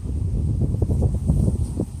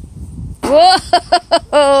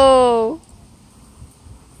 Whoa!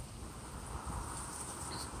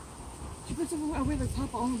 She puts them away like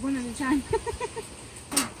Papa, all one at a time.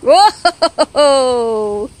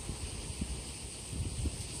 Whoa!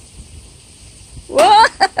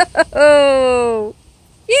 Whoa!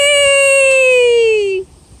 Yay!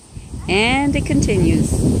 And it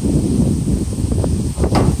continues.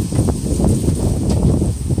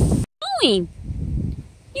 You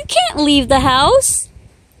can't leave the house.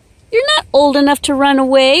 You're not old enough to run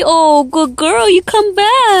away. Oh, good girl, you come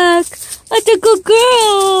back. That's a good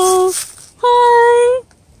girl. Hi.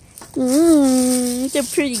 It's a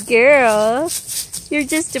pretty girl. You're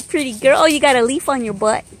just a pretty girl. Oh, you got a leaf on your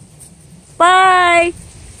butt. Bye.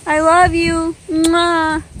 I love you.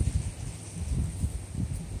 Mwah.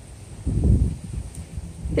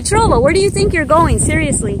 Petrova, where do you think you're going?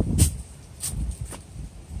 Seriously.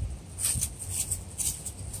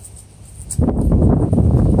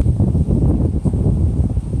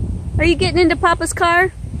 Are you getting into Papa's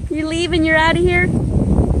car? You leaving? You're out of here?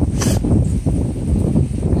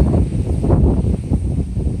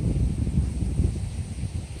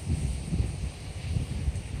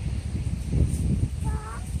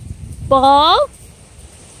 Ball?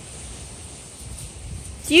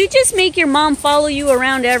 Do you just make your mom follow you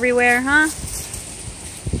around everywhere, huh?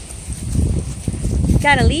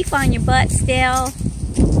 Got a leaf on your butt still.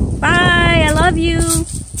 Bye, I love you.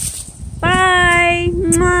 Bye.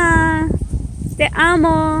 Mwah. Te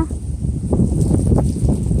amo.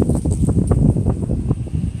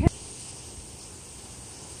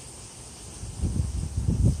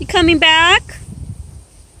 You coming back?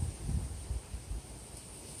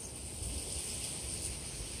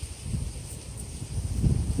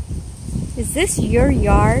 Is this your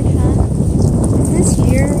yard, huh? Is this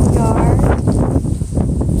your yard?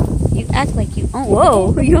 You act like you... Oh,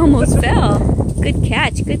 whoa, you almost fell. Good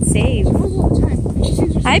catch, good save.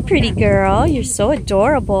 Hi, pretty girl. You're so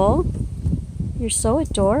adorable. You're so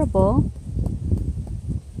adorable.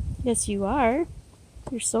 Yes, you are.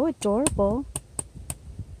 You're so adorable.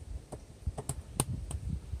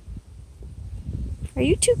 Are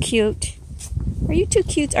you too cute? Are you too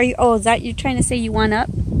cute? Are you... Oh, is that you trying to say you want up?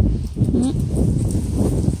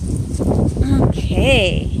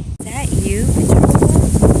 Okay. Is that you,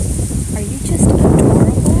 Petrova? Are you just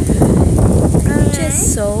adorable? Are you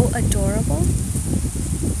just so adorable?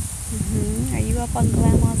 Are you up on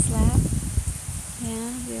Glama's lap?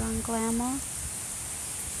 Yeah, you're on Glama.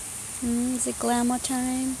 Is it Glama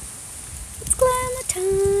time? It's Glama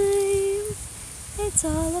time. It's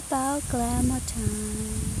all about Glama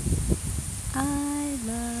time. I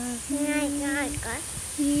love you.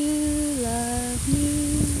 You love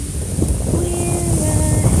me. We're a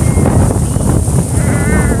happy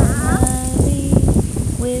family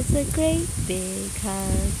with a great big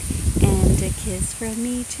hug and a kiss from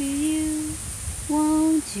me to you.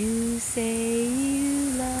 Won't you say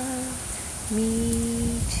you love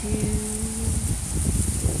me too?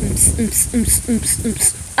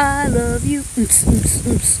 I love you.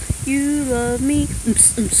 You love me.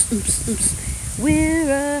 We're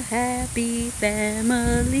a happy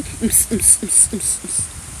family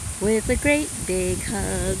with a great big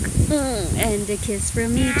hug and a kiss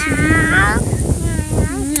from me too.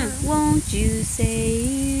 Won't you say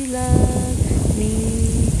you love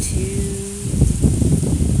me too?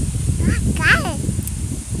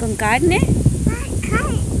 Con carne?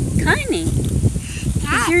 Connie.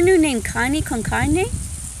 Is your new name Connie con carne?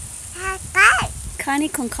 Connie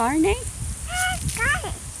con carne?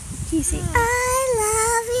 You say, I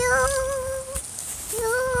love you.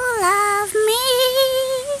 You love me.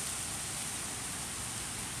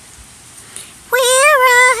 We're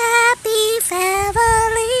a happy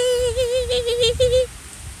family.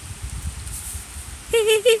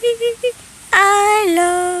 I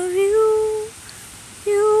love you.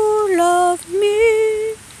 You love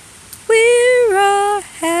me. We're a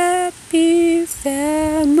happy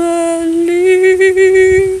family.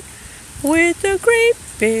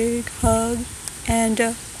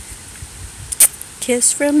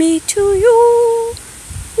 kiss from me to you.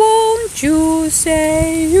 Won't you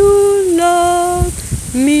say you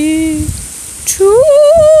love me too?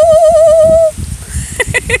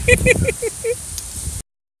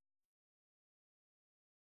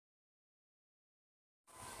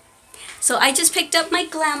 So I just picked up my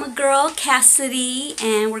Glama girl, Cassidy,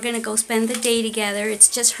 and we're going to go spend the day together. It's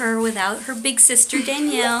just her without her big sister,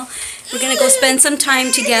 Danielle. We're going to go spend some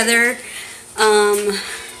time together.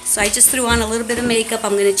 So I just threw on a little bit of makeup.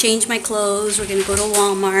 I'm going to change my clothes. We're going to go to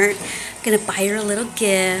Walmart. I'm going to buy her a little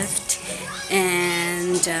gift.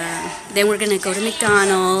 And then we're going to go to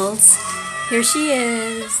McDonald's. Here she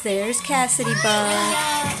is. There's Cassidy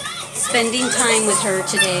Bug. Spending time with her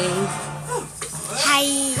today.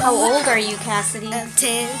 Hi. How old are you, Cassidy?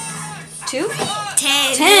 2. 2? 10.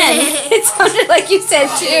 10. It sounded like you said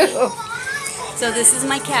 2. So this is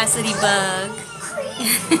my Cassidy Bug.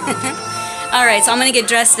 All right, so I'm gonna get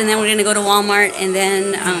dressed and then we're gonna go to Walmart and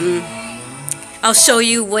then I'll show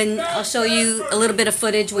you a little bit of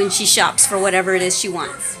footage when she shops for whatever it is she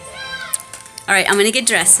wants. All right, I'm gonna get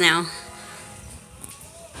dressed now.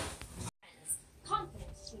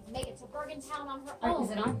 Is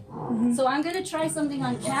it on? Mm-hmm. So I'm gonna try something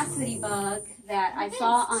on Cassidy Bug that I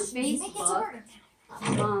saw on Facebook.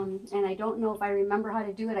 And I don't know if I remember how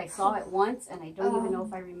to do it. I saw it once and I don't even know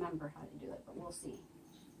if I remember how to do it, but we'll see.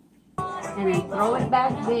 And then throw it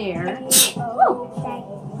back there.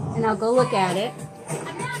 And I'll go look at it.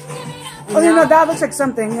 Oh, you know, that looks like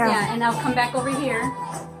something, yeah. Yeah, and I'll come back over here.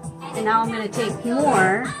 And now I'm going to take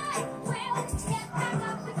more.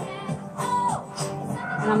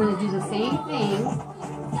 And I'm going to do the same thing.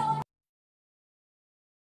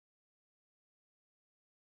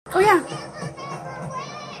 Oh, yeah.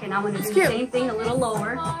 And I'm going to do the same thing a little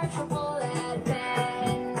lower.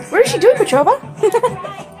 What is she doing, Petrova?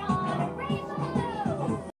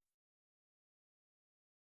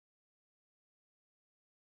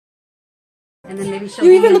 And then maybe she'll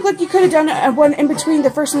you even look like you could have done one in between the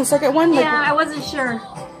first and the second one. Yeah, like, I wasn't sure.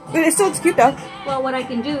 But it still looks cute though. Well, what I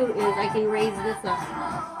can do is I can raise this up.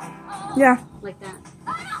 Yeah. Like that.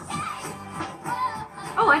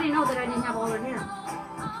 Oh, I didn't know that I didn't have all her hair.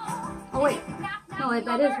 Oh, wait. No,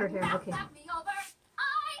 that is her hair. Okay.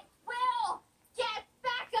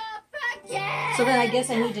 So then I guess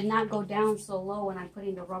I need to not go down so low when I'm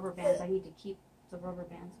putting the rubber bands. I need to keep the rubber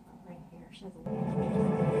bands right here. She has a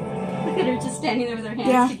look at her just standing there with her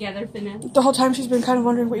hands together, finesse. The whole time she's been kind of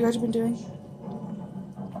wondering what you guys have been doing.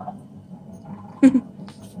 Yeah,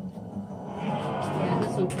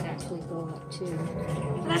 this one could actually go up too.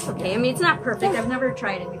 But that's okay. I mean, it's not perfect. I've never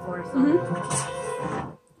tried it before,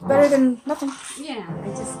 so. Better than nothing. Yeah,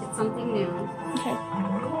 it's something new. Okay.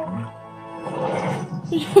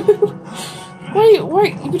 Wait,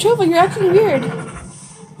 Petrova, you're acting weird. And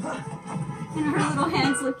her little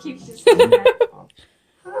hands look cute just like that.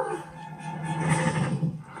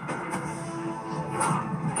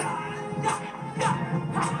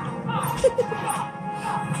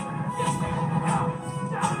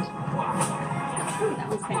 That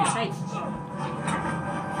one's kind of tight.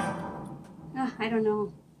 Oh, I don't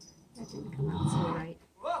know. That didn't come out so right.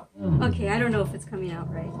 Okay, I don't know if it's coming out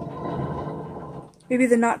right. Maybe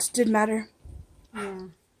the knots did matter. Yeah.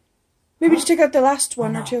 Maybe just take out the last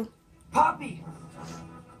one or two. Poppy!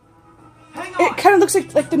 Hang on! It kind of looks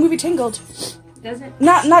like the movie Tangled. Does it?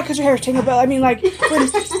 Not because her hair is tangled, but I mean like when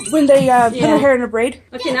they put her hair in a braid.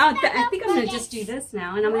 Okay, now I think I'm going to just do this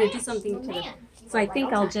now, and I'm going to do something to the... So I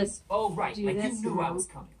think I'll just do this you knew now. I was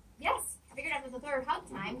coming. Yes, I figured after the third hug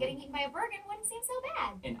time, getting eaten by a Bergen wouldn't seem so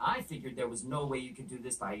bad. And I figured there was no way you could do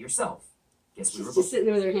this by yourself. Guess we were She's both just sitting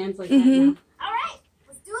there with her hands like that now. All right,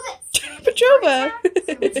 let's do this. Petrova.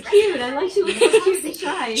 It's cute. I like she looks so cute and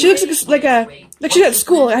shy. She looks like she's at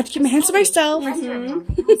school. I have to keep my hands to myself.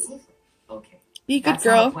 Okay. Be a good That's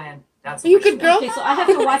girl. our plan. That's Are you a good girl? Okay, so I have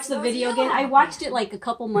to watch the video again. I watched it like a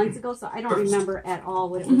couple months ago, so I don't remember at all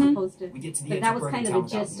what it was supposed to. We get to the But edge that of was kind of Bergen the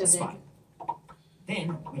Town gist without of being it. spotted.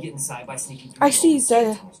 Then we get inside by sneaking through I see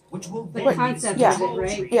the which will The then concept Yeah. of it,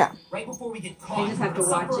 right? yeah. right before we get I caught. just have to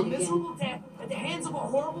watch it again. At the hands of a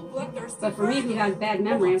horrible bloodthirsty But for me, who has bad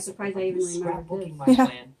memory, I'm surprised I even remember scrapbooking this. my Yeah.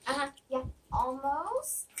 plan. Yeah,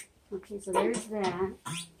 almost. Okay, so there's that.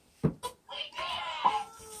 And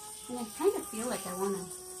I kind of feel like I want to...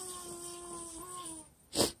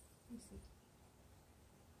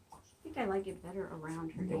 I think I like it better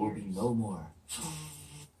around her There will be ears. no more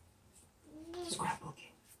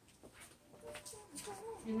scrapbooking.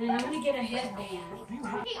 And then I'm going to get a headband.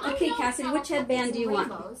 Okay, Cassidy, which headband do you want?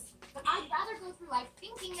 But I'd rather go through life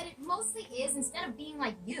thinking that it mostly is instead of being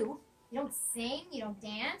like you. You don't sing, you don't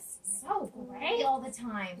dance. So gray all the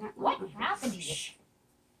time. What happened to you?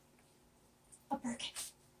 A Birkin.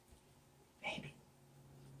 Baby.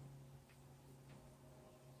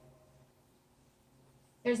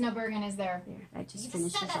 There's no Bergen, is there? There, that just You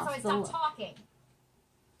finishes said that so I off the stopped look. talking.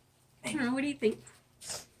 I don't know, what do you think?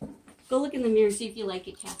 Go look in the mirror, see if you like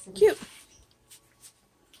it, Cassidy. Cute.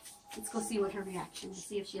 Let's go see what her reaction is,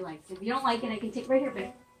 see if she likes it. If you don't like it, I can take right here,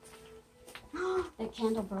 babe. That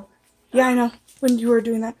candle broke. Yeah, I know. When you were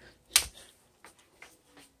doing that.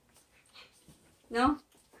 No?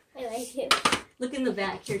 I like it. Look in the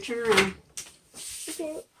back. Here, turn around.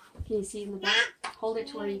 Okay. Can you see in the back? Hold it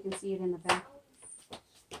to where you can see it in the back.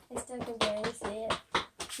 I still can barely see it.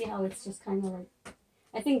 See how it's just kind of like...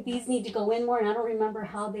 I think these need to go in more, and I don't remember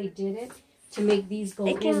how they did it to make these go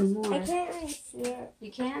in more. I can't really see it.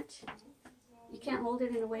 You can't? You can't hold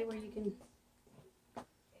it in a way where you can...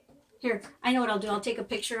 Here, I know what I'll do. I'll take a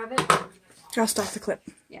picture of it. I'll stop the clip.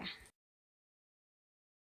 Yeah.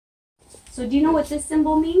 So do you know what this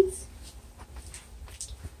symbol means?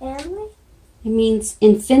 Family? It means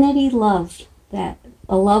infinity love. That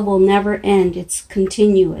a love will never end. It's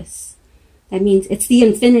continuous. That means it's the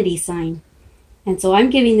infinity sign. And so I'm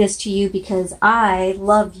giving this to you because I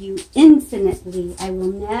love you infinitely. I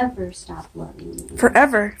will never stop loving you.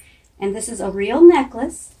 Forever. And this is a real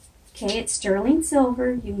necklace. Okay, it's sterling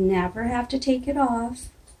silver. You never have to take it off.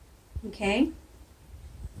 Okay?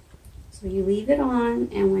 So you leave it on,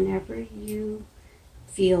 and whenever you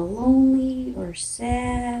feel lonely or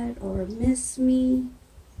sad or miss me,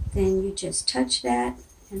 then you just touch that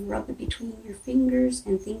and rub it between your fingers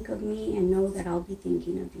and think of me and know that I'll be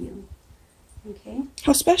thinking of you. Okay?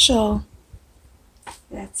 How special.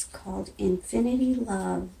 That's called infinity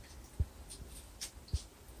love.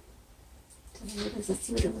 So there it is. Let's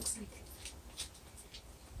see what it looks like.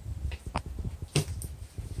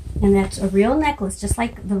 And that's a real necklace, just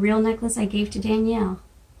like the real necklace I gave to Danielle.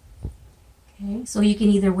 Okay, so you can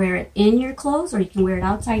either wear it in your clothes or you can wear it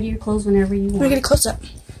outside of your clothes whenever you want. Let me get a close up.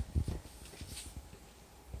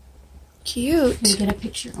 Cute. Let me get a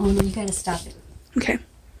picture. Oh no, you gotta stop it. Okay.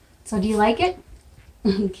 So do you like it?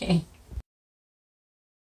 Okay.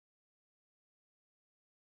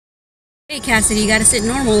 Hey Cassidy, you gotta sit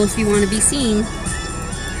normal if you want to be seen.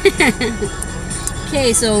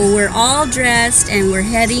 Okay, so we're all dressed and we're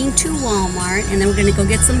heading to Walmart, and then we're gonna go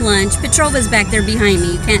get some lunch. Petrova's back there behind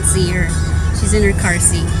me. You can't see her. She's in her car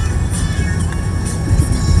seat.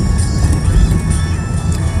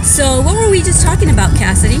 So what were we just talking about,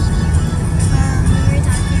 Cassidy? We were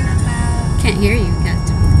talking about Can't hear you.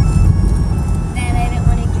 that I didn't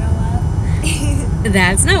want to grow up.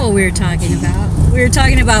 That's not what we were talking about. We were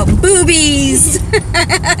talking about boobies.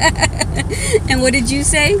 And what did you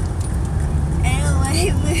say? I don't want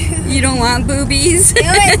boobies. You don't want boobies? They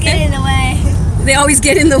always get in the way. They always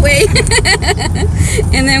get in the way.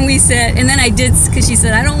 And then we said, and then I did, because she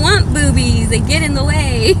said, I don't want boobies. They get in the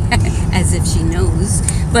way. As if she knows.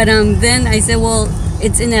 But then I said, well,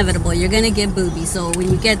 it's inevitable. You're going to get boobies. So when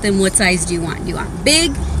you get them, what size do you want? Do you want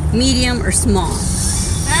big, medium, or small?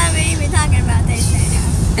 I'm not even talking about this right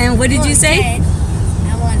now. And what did you say? I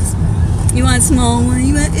want small. You want small one?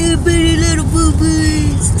 You want pretty little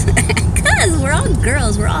boobies? Because we're all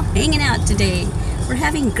girls. We're all hanging out today. We're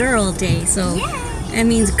having girl day. So that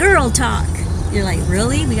means girl talk. You're like,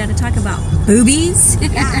 really? We got to talk about boobies?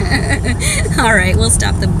 All right, we'll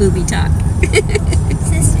stop the booby talk.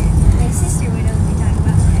 My sister would only talk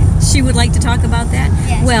about that. She would like to talk about that?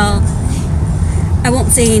 Yes. Well, I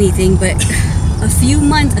won't say anything, but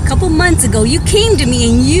a couple months ago, you came to me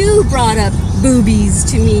and you brought up boobies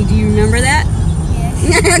to me. Do you remember that?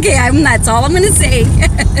 Yes. Okay, that's all I'm going to say.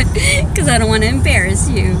 Because I don't want to embarrass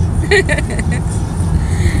you.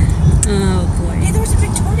 Oh, boy. Hey, there was a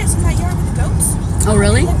big tortoise in that yard with the goats. Oh,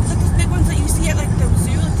 really? Like those big ones that you see at like the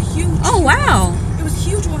zoo, like the huge. Oh, wow. It was a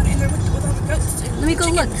huge one, and they're with all the goats. And Let me go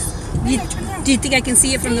look. Turn around. Do you think I can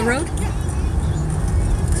see it from the road? Yeah.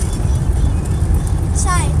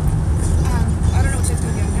 Side. I don't know what it's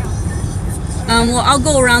going to be on now. Well, I'll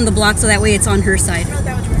go around the block so that way it's on her side. I don't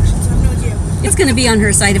know that direction, so I have no idea. It's going to be on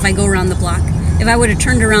her side if I go around the block. If I would have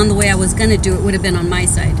turned around the way I was going to do it, would have been on my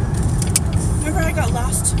side. Remember I got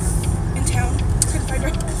lost in town? Couldn't find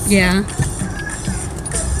her. Yeah.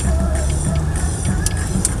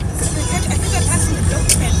 I think I'm passing the goat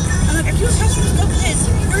pen. I'm like, I keep passing the goat pen.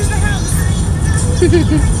 Where's the house? I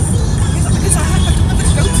guess I'll have to live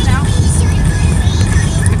with goats now.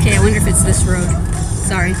 Okay, I wonder if it's this road.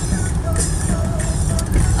 Sorry.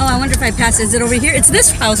 Oh, I wonder if I pass. Is it over here? It's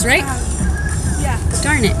this house, right? Yeah.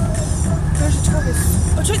 Darn it. There's a tortoise.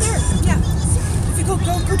 Oh, it's right there. Yeah. If you go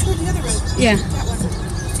toward the other road. Yeah. That one.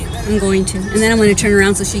 See it I'm going to. And then I'm going to turn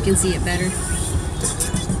around so she can see it better.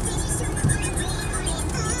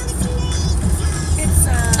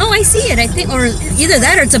 Oh, I see it, I think. Or either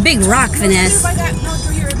that or it's a big rock, Finesse. By that, no,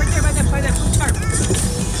 over here, right there by that blue tarp.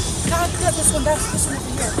 Not this one, that's this one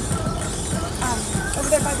over here. Over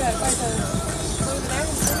there by the over there.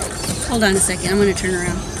 Hold on a second, I'm going to turn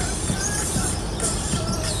around.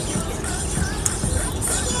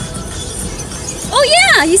 Oh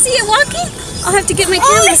yeah, you see it walking? I'll have to get my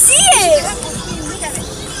camera. Oh, I see it!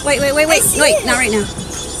 Wait, not right now.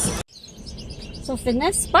 So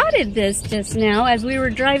Finesse spotted this just now as we were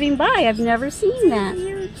driving by. I've never seen that.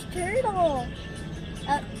 Huge turtle.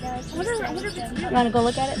 Oh, You want to go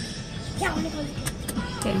look at it? Yeah, I want to go look at it.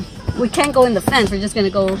 Okay. We can't go in the fence. We're just going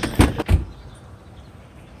to go.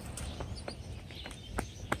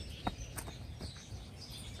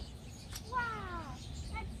 Wow,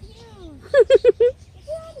 that's huge.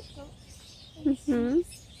 Mm-hmm.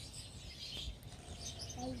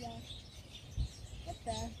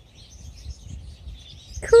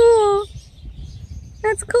 Cool.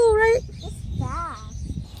 That's cool, right? What's that?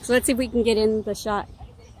 So let's see if we can get in the shot.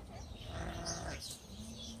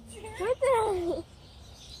 What the?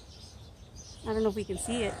 I don't know if we can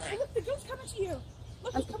see it. Hey, look, the goat's coming to you.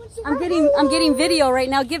 Look, it's coming to you. I'm getting video right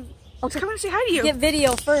now. It's coming to say hi to you. Get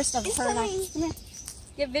video first of her and I. Come here.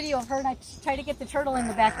 Get video of her and I try to get the turtle in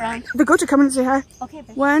the background. The goats are coming to say hi. Okay,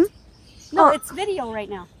 babe. When? No, it's video right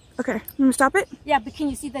now. Okay, you want me to stop it? Yeah, but can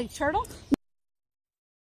you see the turtle?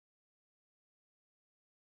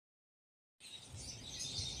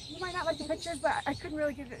 You might not like the pictures, but I couldn't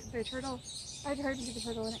really get the turtle. I had to hurry to get the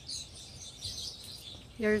turtle in it.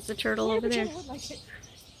 There's the turtle over there. Would like it.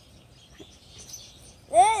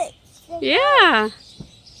 Yeah.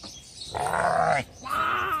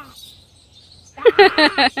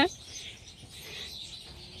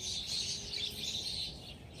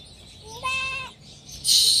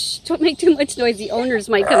 Shh, don't make too much noise. The owners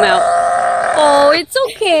might come out. Oh, it's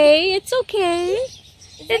okay. It's okay.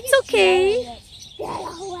 It's okay.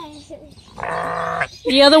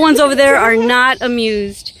 The other ones over there are not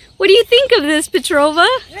amused. What do you think of this, Petrova?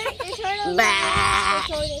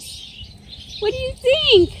 What do you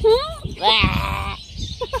think, huh?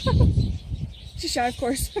 She's shy, of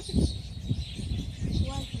course.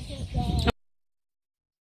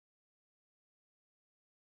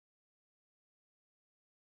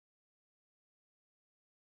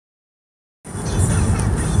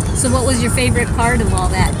 So what was your favorite part of all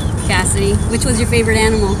that, Cassidy? Which was your favorite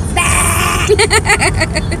animal?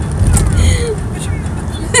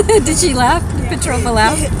 Did she laugh? Did Petrova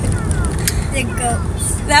laugh? The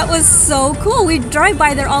goats. That was so cool. We drive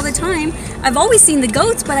by there all the time. I've always seen the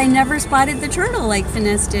goats, but I never spotted the turtle like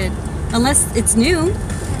Finesse did. Unless it's new.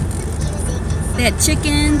 They had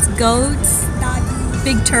chickens, goats, Doggies.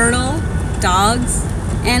 big turtle, dogs.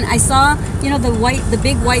 And I saw, you know, the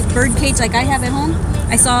big white bird cage like I have at home.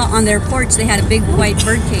 I saw on their porch they had a big white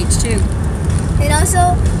bird cage too. And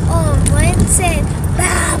also, one said,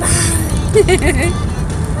 Mama.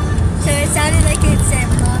 So it sounded like it said,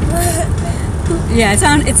 Mama. Yeah, it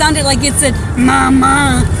sounded like it said,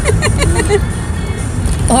 Mama.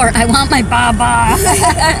 Or I want my baba. You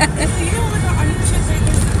know, like on YouTube,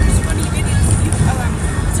 there's funny videos.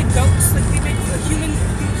 It's like goats, like they make the human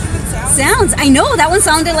sounds. Sounds. I know, that one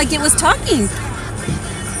sounded like it was talking.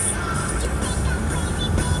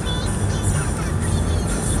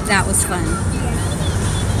 That was fun.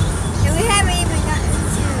 Yeah. And we haven't even gotten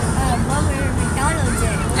to Walmart or McDonald's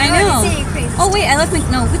yet. I know. Oh wait, I left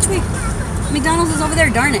no, which way? McDonald's is over there,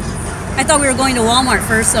 darn it. I thought we were going to Walmart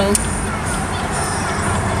first, so.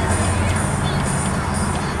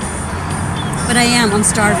 But I am, I'm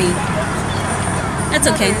starving. That's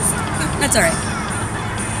okay. That's alright.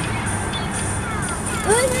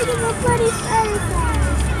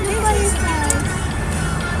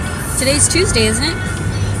 Today's Tuesday, isn't it?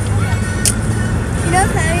 You know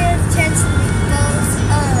if I had a chance to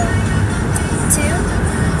too,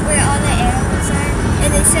 where all the animals are,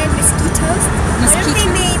 and they say mosquitoes? What if they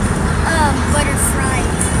made butter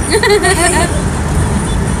fries?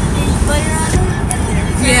 And butter on them?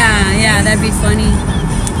 And Yeah, that'd be funny.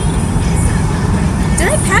 Did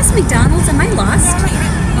I pass McDonald's? Am I lost?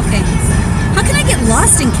 Okay. How can I get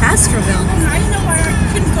lost in Castroville? I don't know why I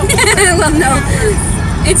couldn't go. Well, no.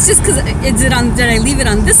 It's just because, did I leave it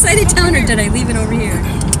on this side of town or did I leave it over here?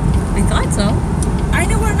 I thought so. I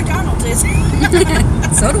know where McDonald's is.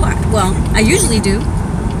 So do I. Well, I usually do.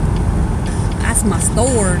 That's my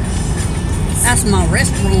store. That's my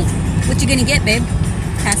restaurant. What you gonna get, babe?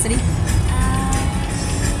 Cassidy?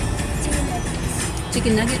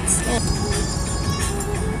 Chicken nuggets. Oh.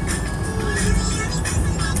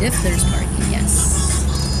 If there's parking, yes.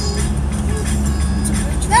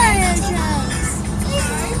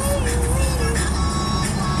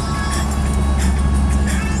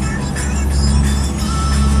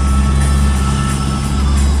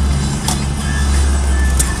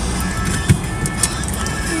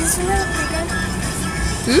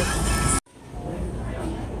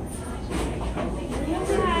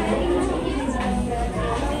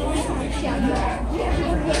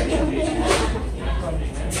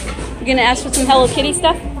 You're gonna ask for some Hello Kitty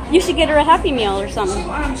stuff? You should get her a Happy Meal or something. She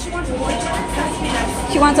wants a boy.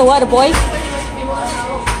 She wants a what? A boy?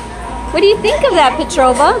 What do you think of that,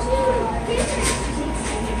 Petrova?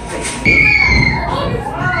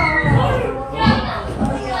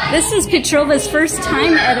 This is Petrova's first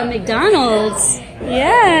time at a McDonald's.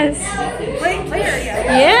 Yes.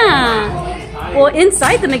 Yeah. Well,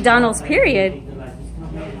 inside the McDonald's, period.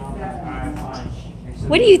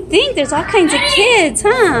 What do you think? There's all kinds of kids,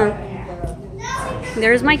 huh?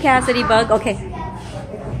 There's my Cassidy bug. Okay.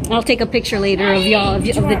 I'll take a picture later of y'all, of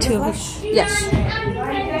the two of us. Yes.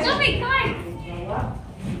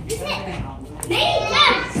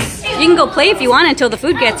 You can go play if you want until the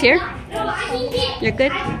food gets here. You're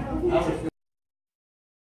good?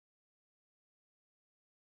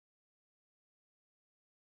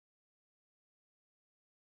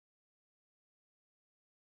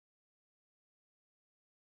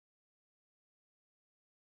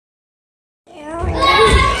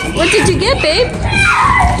 What did you get, babe?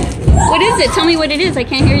 What is it? Tell me what it is. I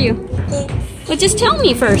can't hear you. Well, just tell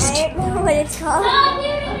me first. I don't know what it's called.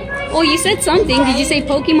 Oh, you said something. Did you say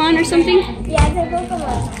Pokemon or something? Yeah, it's a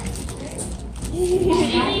Pokemon.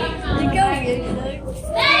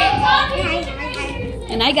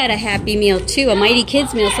 And I got a Happy Meal too, a Mighty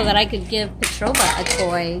Kids meal, so that I could give Petrova a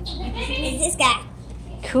toy. It's this guy.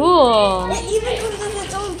 Cool. It even comes with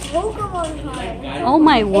its own Pokemon card. Oh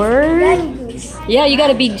my word. Yeah, you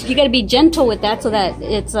gotta be gentle with that so that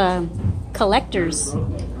it's collectors. No,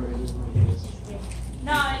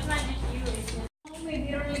 it's not just you. Maybe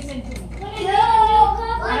you don't listen to me.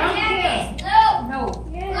 No.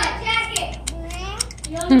 Black jacket.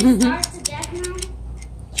 You want to start to death now?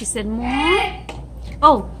 She said more.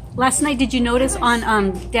 Oh, last night did you notice on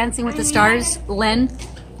Dancing with the Stars, Len?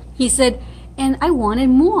 He said, and I wanted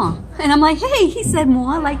more. And I'm like, hey, he said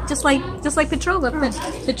more, like just like Petrova.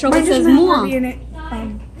 Petrova says more.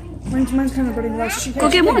 Mine's kind of running low. Go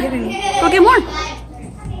get more. Go get more.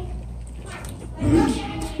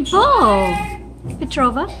 Oh,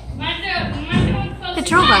 Petrova.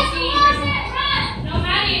 Petrova.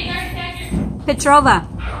 Petrova.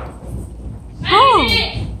 Oh.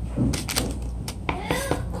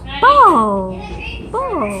 Oh.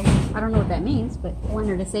 Oh. I don't know what that means, but I want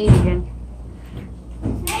her to say it again.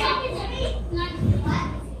 Sophie's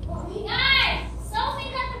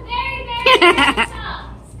at the very top.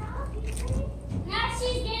 Now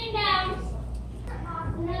she's getting down.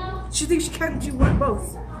 No. She thinks she can't do one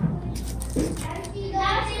both.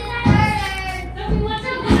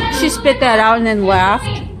 She spit that out and then laughed.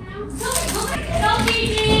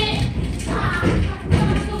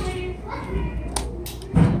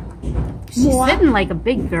 She's sitting like a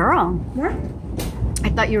big girl. What? I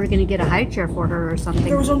thought you were going to get a high chair for her or something.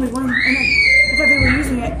 There was only one, and I thought they were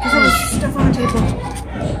using it because there was stuff on the table.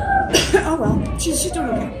 Oh well, she's doing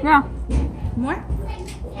okay. Yeah. More?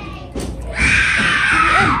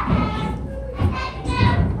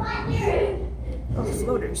 Oh,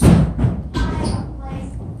 floaters.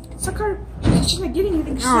 Suck her. She's not getting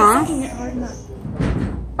anything. She's not sucking it hard enough.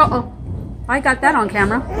 Uh-oh. I got that on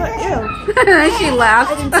camera. Ew. She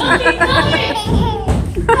laughed.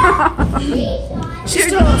 She's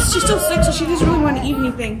still sick, so she doesn't really want to eat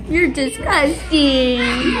anything. You're disgusting.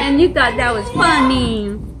 And you thought that was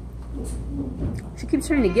funny. She keeps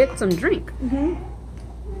trying to get some drink. Mm-hmm.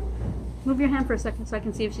 Move your hand for a second so I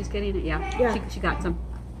can see if she's getting it. Yeah. She got some.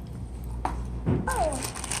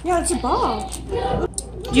 Yeah, it's a ball.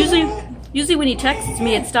 Usually when he texts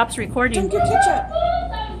me, it stops recording. Don't get ketchup.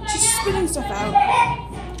 She's spitting stuff out.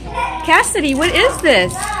 Cassidy, what is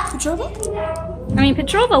this? Petrova? I mean,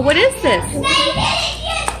 Petrova, what is this?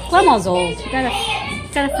 Glama's old. You gotta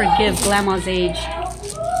forgive Glama's age.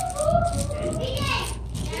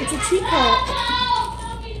 It's a teacup.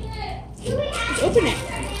 Let's open it.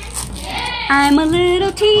 I'm a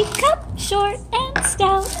little teacup, short and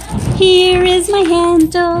stout. Here is my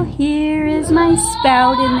handle, here is my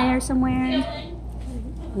spout in there somewhere.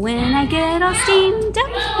 When I get all steamed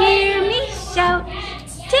up, hear me shout.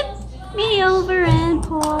 Tip me over and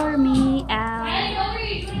pour me out.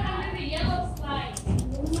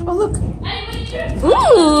 Oh, look.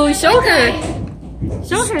 Ooh, show her.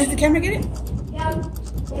 Show her. Does the camera get it?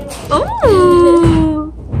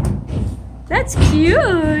 Oh, that's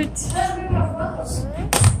cute.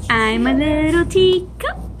 I'm a little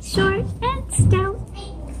teacup, short and stout.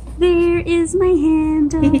 There is my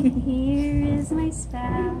handle, here is my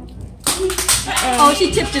spout. Oh,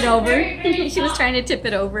 she tipped it over. She was trying to tip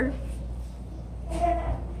it over.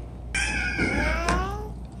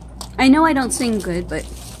 I know I don't sing good, but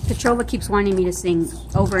Petrova keeps wanting me to sing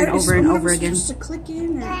over and over and over again. Just to click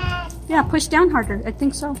in, or? Yeah, push down harder. I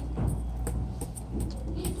think so.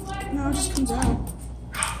 No, it just comes out.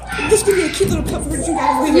 This could be a cute little cup for her to drink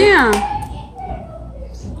out of later. Yeah.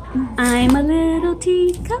 I'm a little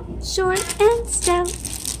teacup, short and stout.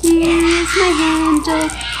 Here's my handle.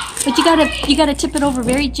 But you gotta tip it over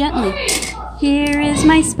very gently. Here is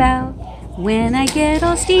my spout. When I get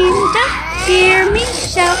all steamed up, hear me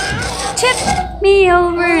shout. Tip me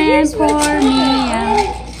over and pour me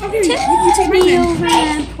out. Tip me over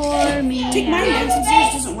and pour me out. Take mine then, since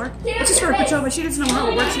yours doesn't work. It's just for Petrova. She doesn't know how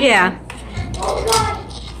it works. Yeah.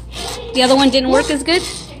 The other one didn't work as good?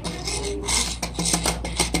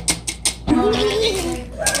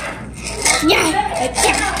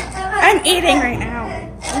 I'm eating right now.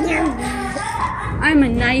 I'm a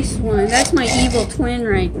nice one. That's my evil twin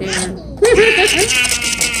right there.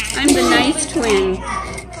 I'm the nice twin.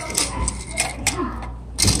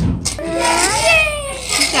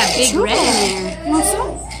 She's got big red in there. Want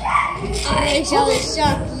some? Hold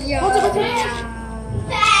it with your hand.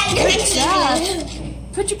 Good job.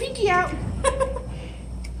 Put your pinky out.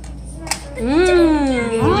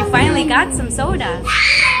 You finally got some soda.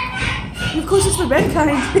 Of course, it's the red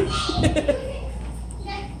kind.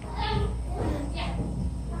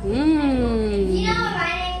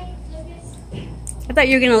 I thought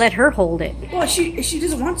you were going to let her hold it. Well, she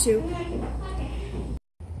doesn't want to.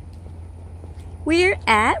 We're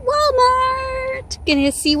at Walmart.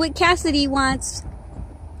 Gonna see what Cassidy wants.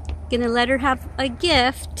 Gonna let her have a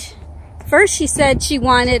gift. First she said she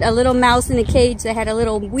wanted a little mouse in a cage that had a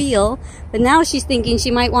little wheel, but now she's thinking she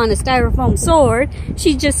might want a styrofoam sword.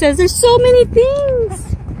 She just says there's so many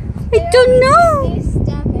things. I don't know.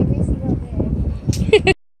 Stuff every single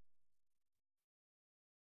day.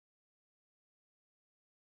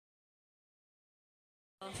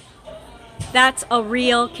 That's a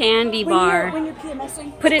real candy bar. When you're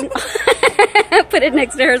PMSing. Put it put it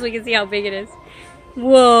next to her so we can see how big it is.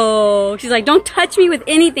 Whoa. She's like, don't touch me with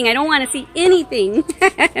anything. I don't want to see anything.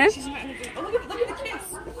 She's not anything. Oh, look at the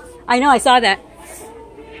kiss. I know, I saw that.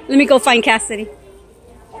 Let me go find Cassidy.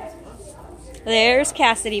 There's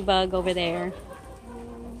Cassidy Bug over there.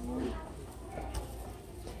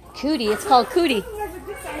 Cootie, it's called Cootie.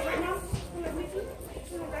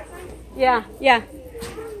 Yeah, yeah.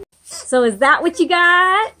 So is that what you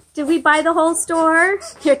got? Did we buy the whole store?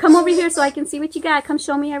 Here, come over here so I can see what you got. Come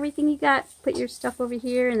show me everything you got. Put your stuff over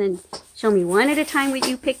here and then show me one at a time what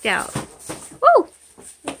you picked out. Woo!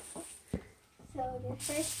 So the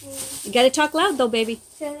first thing... You gotta talk loud though, baby.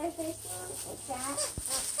 So the first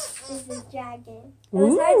thing is a dragon. It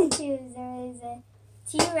was hard to choose. There was a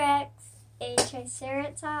T-Rex, a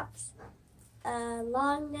Triceratops, a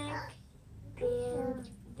long neck, and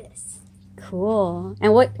this. Cool.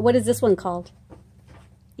 And what is this one called?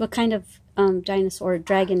 What kind of dinosaur or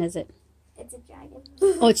dragon is it? It's a dragon.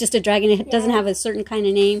 Oh, it's just a dragon. It doesn't have a certain kind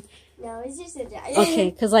of name. No, it's just a dragon. Okay,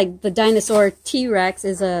 because like the dinosaur T-Rex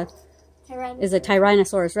is a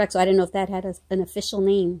Tyrannosaurus Rex, so I didn't know if that had an official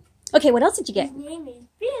name. Okay, what else did you get? His name is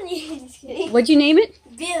Billy. Just kidding. What'd you name it?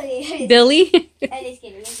 Billy. Billy? I'm just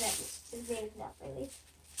kidding. His name's not Billy.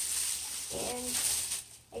 And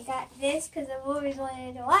I got this because I've always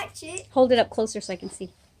wanted to watch it. Hold it up closer so I can see.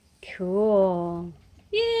 Cool.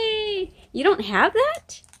 Yay! You don't have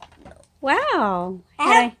that? Wow.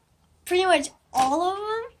 I have pretty much all of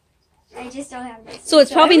them. I just don't have this. So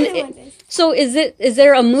it's probably... I really want this. So is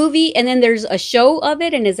there a movie and then there's a show of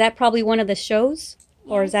it? And is that probably one of the shows?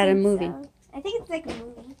 Yeah, or is that a movie? So. I think it's like a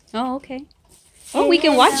movie. Oh, okay. Oh, we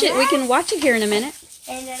can watch it. We can watch it here in a minute.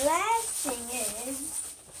 And the last thing is...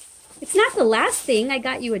 It's not the last thing. I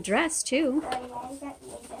got you a dress, too. Oh, yeah, I got me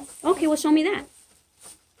a dress. Okay, well, show me that.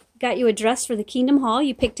 Got you a dress for the Kingdom Hall.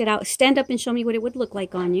 You picked it out. Stand up and show me what it would look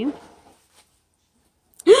like on you.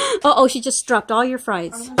 Uh-oh, she just dropped all your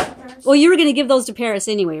fries. Well, you were going to give those to Paris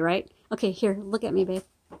anyway, right? Okay, here, look at me, babe.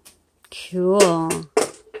 Cool.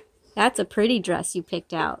 That's a pretty dress you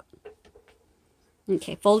picked out.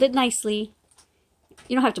 Okay, fold it nicely.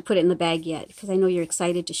 You don't have to put it in the bag yet, because I know you're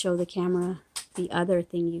excited to show the camera the other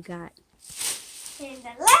thing you got. And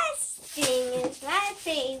the last thing is my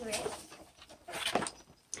favorite.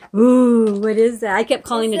 Ooh, what is that? I kept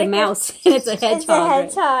calling it a mouse, and it's a hedgehog.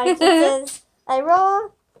 It's a hedgehog. It says, I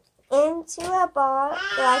roll into a ball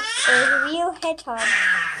like a real hedgehog.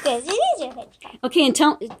 Because it is a hedgehog. Okay, and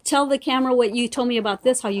tell the camera what you told me about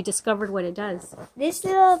this, how you discovered what it does. This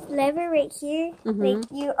little lever right here, like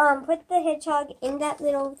you put the hedgehog in that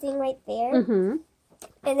little thing right there, and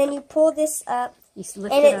then you pull this up, you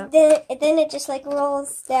lift it up. Then it just like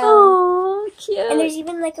rolls down. Oh, cute! And there's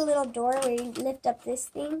even like a little door where you lift up this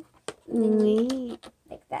thing. Neat.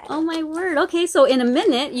 Like that. Oh my word. Okay, so in a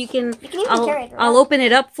minute you can even carry it around. I'll open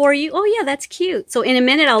it up for you. Oh yeah, that's cute. So in a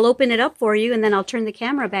minute I'll open it up for you, and then I'll turn the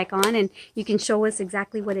camera back on and you can show us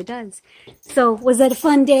exactly what it does. So was that a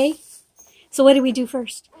fun day? So what did we do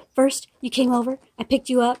first? First, you came over, I picked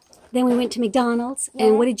you up, then we went to McDonald's. Yeah.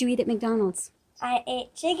 And what did you eat at McDonald's? I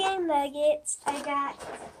ate chicken nuggets. I got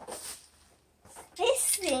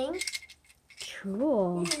this thing.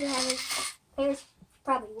 Cool. Parents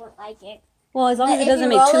probably won't like it. Well, as long as it doesn't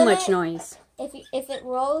make too much noise. If it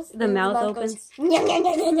rolls, the mouth opens. Goes, yum, yum,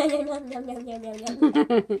 yum, yum, yum, yum, yum, yum, yum,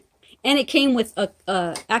 yum. And it came with a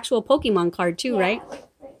actual Pokemon card too, right?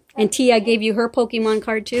 And Tia gave you her Pokemon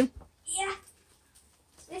card too? Yeah.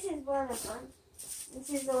 This is one of them. This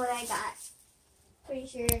is the one I got. Pretty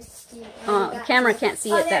sure. The camera can't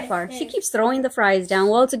see it that far. She keeps throwing the fries down.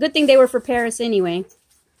 Well, it's a good thing they were for Paris anyway.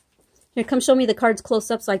 Here, come show me the cards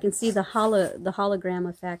close up so I can see the hologram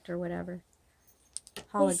effect or whatever.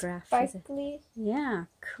 Holograph. Sparkly. Yeah,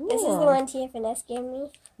 cool. This is the one TFNS gave me,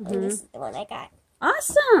 and this is the one I got.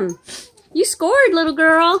 Awesome. You scored, little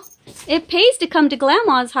girl. It pays to come to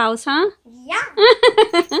Glama's house, huh? Yeah.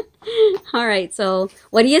 All right, so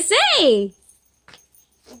what do you say?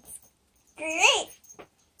 Great.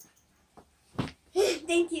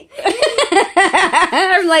 Thank you.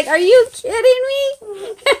 I'm like, are you kidding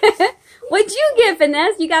me? What'd you get,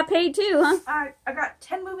 Finesse? You got paid too, huh? I got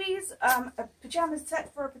 10 movies, a pajama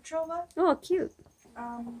set for Petrola. Oh, cute.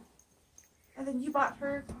 And then you bought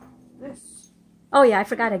her this. Oh yeah, I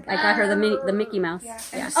forgot. I got her the Mickey Mouse. Yeah.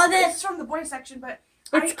 Yeah. This is from the boys section, but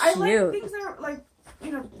it's I cute. like things that are like,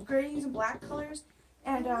 you know, grays and black colors.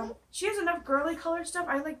 And she has enough girly color stuff.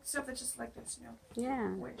 I like stuff that's just like this, you know. Yeah.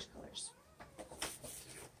 Boyish colors.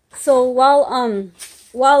 So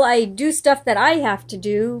while I do stuff that I have to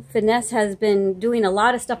do, Finesse has been doing a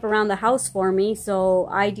lot of stuff around the house for me. So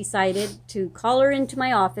I decided to call her into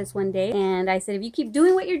my office one day, and I said, if you keep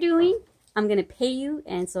doing what you're doing, I'm gonna pay you.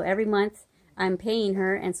 And so every month I'm paying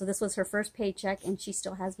her, and so this was her first paycheck, and she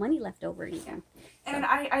still has money left over even. And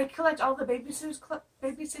I collect all the Babysitters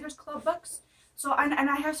Club books. So and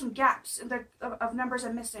I have some gaps in of numbers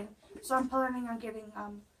I'm missing. So I'm planning on getting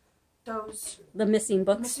the missing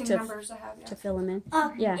books numbers I have, to fill them in.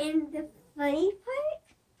 Oh, yeah. And the funny part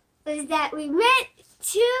was that we met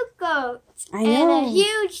 2 goats I know. and a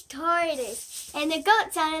huge tortoise, and the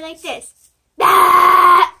goat sounded like this.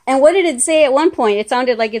 And what did it say at one point? It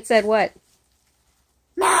sounded like it said what?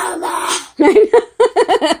 Mama.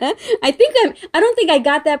 I don't think I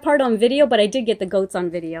got that part on video, but I did get the goats on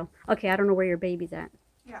video. Okay, I don't know where your baby's at.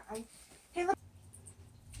 Yeah, hey, look.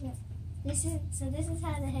 Yeah. This is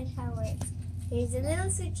how the hedgehog works. There's a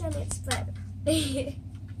little switch on its butt. So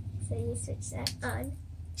you switch that on.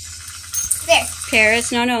 There.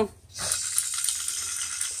 Paris, no.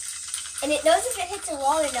 And it knows if it hits a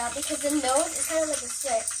wall or not because the nose is kind of like a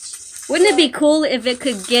switch. Wouldn't it be cool if it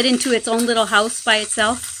could get into its own little house by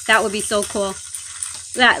itself? That would be so cool.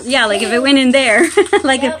 Yeah, like if it went in there.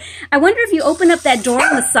 Like, yep. I wonder if you open up that door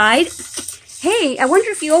on the side. Hey, I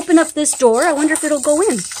wonder if you open up this door, I wonder if it'll go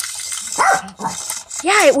in.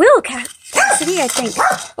 Yeah, it will, Cassidy, I think.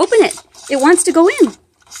 Open it. It wants to go in.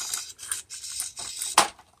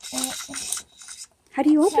 How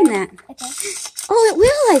do you open that? Okay. Oh, it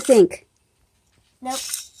will, I think. Nope.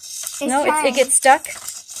 It gets stuck?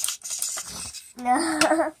 No.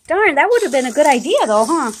 Darn, that would have been a good idea, though,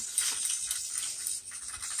 huh?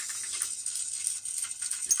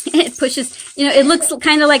 It pushes, you know, it looks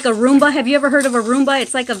kind of like a Roomba. Have you ever heard of a Roomba?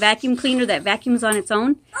 It's like a vacuum cleaner that vacuums on its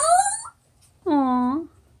own. Aww.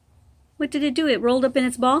 What did it do? It rolled up in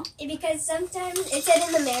its ball? Because sometimes, it said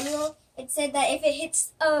in the manual, it said that if it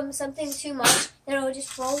hits something too much, then it'll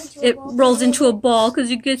just roll into a ball. It rolls into a ball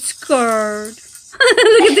because you get scared.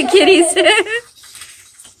 Look at the kitties.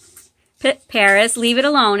 Paris, leave it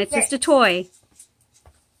alone. It's just a toy.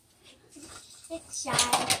 It's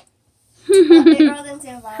shy. It rolled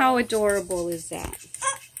into a ball. How adorable is that?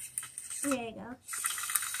 There you go.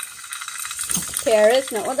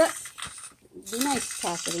 Paris, no. Well, that, be nice,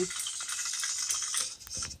 Cassidy.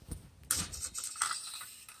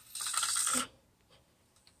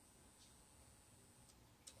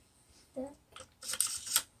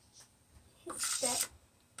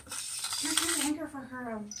 Here's an anchor for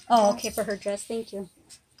her. Oh, okay, for her dress. Thank you.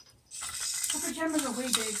 cameras are way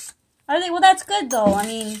big. Are they? Well, that's good though. I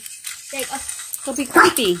mean, they'll be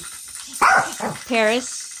creepy.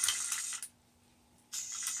 Paris.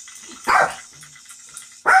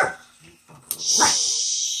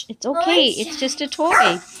 Shh. It's okay. It's just a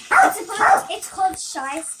toy. It's called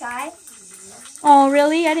Shy Sky. Oh,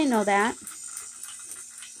 really? I didn't know that.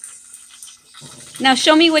 Now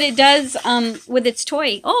show me what it does with its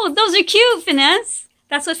toy. Oh, those are cute, Finesse.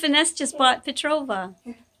 That's what Finesse just bought Petrova.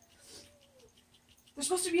 They're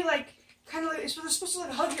supposed to be like, kind of like, they're supposed to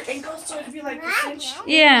like hug your ankles so it'd be like a cinch.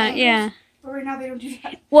 Yeah, yeah. But right now they don't do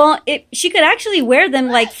that. Well, she could actually wear them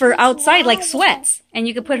like for outside, like sweats. And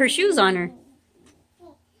you could put her shoes on her.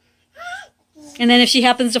 And then if she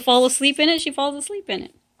happens to fall asleep in it, she falls asleep in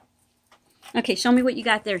it. Okay, show me what you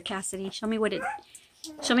got there, Cassidy. Show me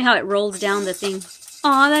how it rolls down the thing.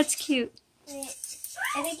 Aw, that's cute.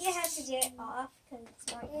 I think you have to do it off because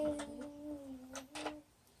it's more easy.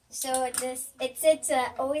 So it's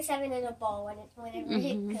always having in a ball whenever it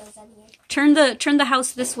goes on here. Turn the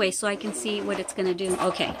house this way so I can see what it's gonna do.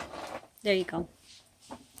 Okay, there you go.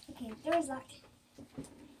 Okay, door's locked.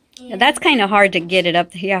 Yeah, that's kind of hard to get it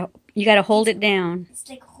up. Yeah, you got to hold it down. It's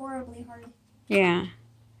like horribly hard. Yeah,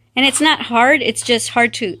 and it's not hard. It's just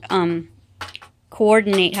hard to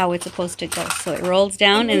coordinate how it's supposed to go. So it rolls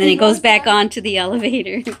down and then it goes back onto the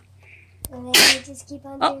elevator. And then you just keep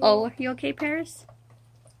on doing Uh-oh, are you okay, Paris?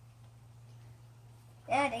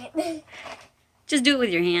 Yeah, dang it. Just do it with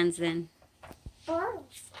your hands then. Ball.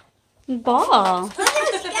 Ball. Oh, no,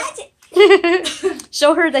 you got it.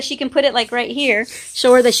 Show her that she can put it like right here.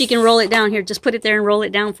 Show her that she can roll it down here. Just put it there and roll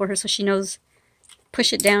it down for her so she knows.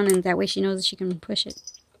 Push it down and that way she knows that she can push it.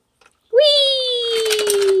 Whee!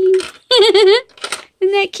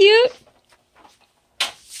 Isn't that cute?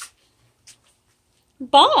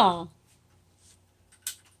 Ball.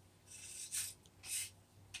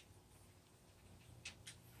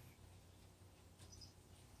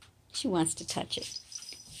 She wants to touch it.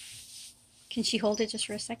 Can she hold it just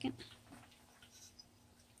for a second?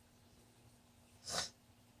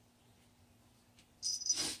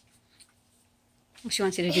 Oh, she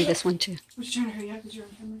wants you to do this one too. I'm just trying to hurry up because you're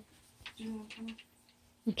on camera.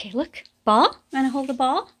 Okay, look. Ball? Want to hold the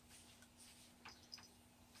ball?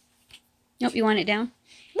 Nope, you want it down?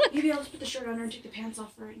 Look. Maybe I'll just put the shirt on her and take the pants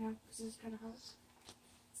off for right now because it's kind of hot.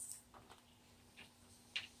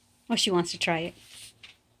 Oh, she wants to try it.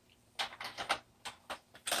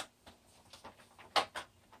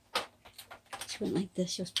 She went like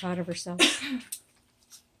this. She was proud of herself.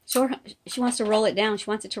 Show her. She wants to roll it down. She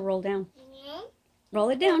wants it to roll down. Roll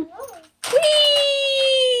it down.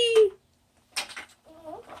 Whee!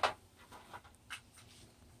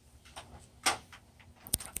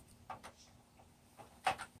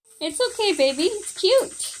 It's okay, baby. It's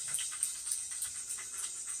cute.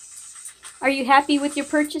 Are you happy with your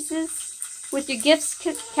purchases? With your gifts,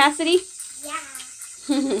 Cassidy? Yeah.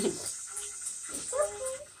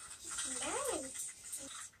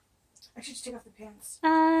 I should just take off the pants.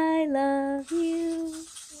 I love you.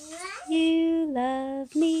 You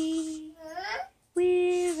love me.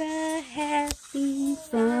 We're a happy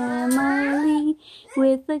family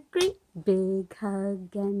with a great big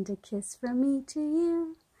hug and a kiss from me to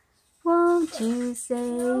you. Won't you say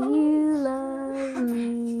you love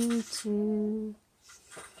me too?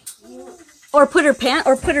 Or put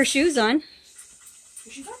her shoes on.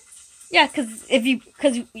 Yeah, because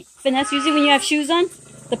Finesse, usually when you have shoes on,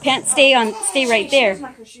 the pants stay right there. She's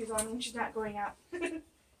not her shoes on when she's not going out.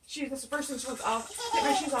 That's the first thing she wants off. Get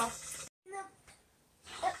my shoes off.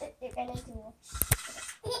 It ran into me.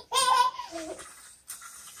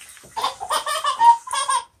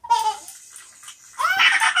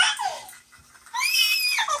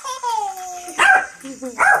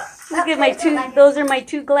 Look at my two, those are my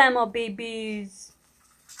two Glama babies.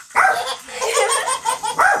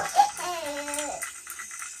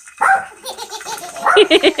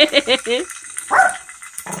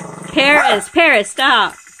 Paris,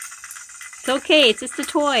 stop. It's okay, it's just a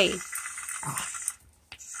toy.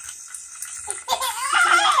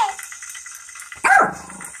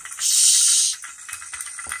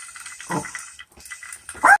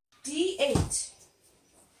 D8.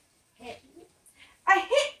 I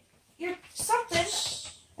hit your something.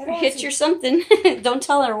 Hit your something. Don't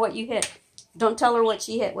tell her what you hit. Don't tell her what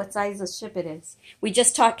she hit, what size of ship it is. We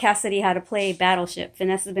just taught Cassidy how to play Battleship.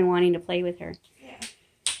 Vanessa has been wanting to play with her. Yeah.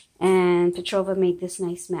 And Petrova made this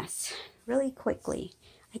nice mess really quickly.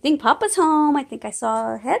 I think Papa's home. I think I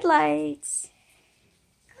saw headlights.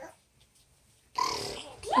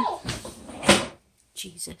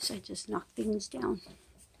 Jesus, I just knocked things down.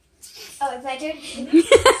 Oh, it's my turn?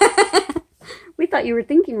 We thought you were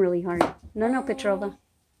thinking really hard. No, no, Petrova.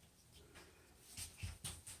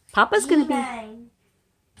 Papa's gonna be.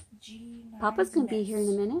 Papa's gonna be here in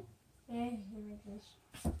a minute.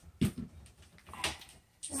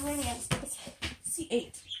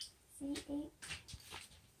 C8. C8.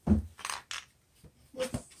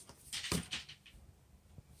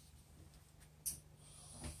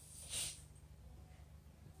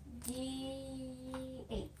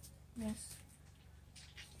 D8. Yes.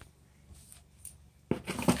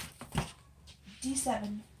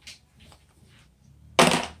 D7.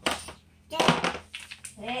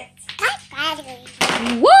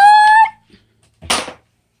 What?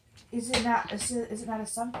 Is it not a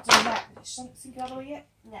sunk? Did that sink all the way yet?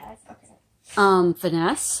 No, it's okay.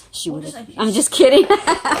 Finesse. She would have. I'm just kidding.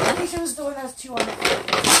 I think she was the one that was 2 on it.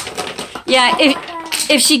 Yeah,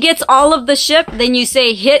 if she gets all of the ship, then you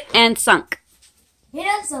say hit and sunk. Hit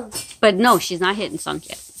and sunk. But no, she's not hit and sunk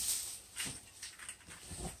yet.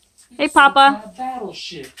 Hey, Papa.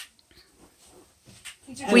 Battleship.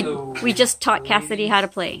 We just taught Cassidy how to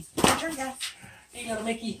play. Turn, guys. Hey, little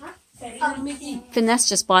Mickey. Huh? Hey, little Mickey. Finesse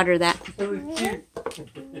just bought her that. So cute.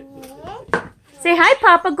 Say hi,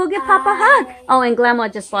 Papa. Go give Papa a hug. Oh, and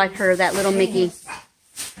Glama just bought her that little Mickey.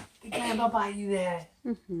 Glama buy you that.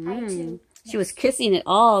 She was kissing it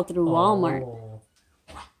all through Walmart.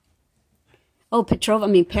 Oh,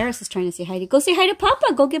 Paris is trying to say hi to. Go say hi to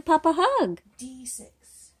Papa. Go give Papa a hug. D6.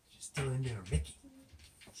 She's still in there, Mickey.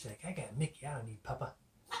 She's like, I got a Mickey. I don't need Papa.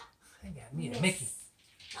 I got me a Mickey.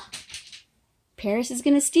 Paris is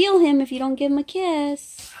gonna steal him if you don't give him a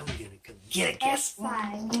kiss. I'm gonna go get a kiss.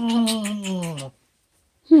 F5.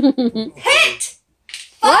 Hit!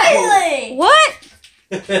 Finally! What?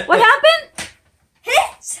 What happened?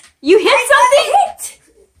 Hit! You hit something? Hit!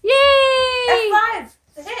 Yay! F5.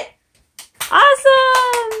 The hit.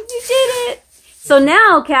 Awesome! You did it! So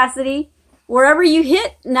now, Cassidy, wherever you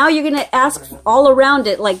hit, now you're going to ask all around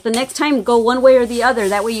it. Like the next time, go one way or the other.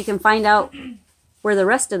 That way you can find out where the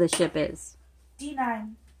rest of the ship is.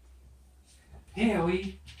 D9. Yeah,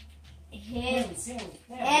 we Hit.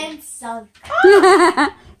 And sunk.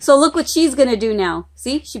 So look what she's going to do now.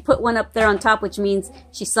 See? She put one up there on top, which means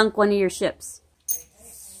she sunk one of your ships.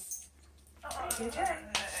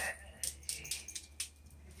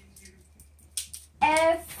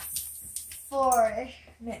 F4.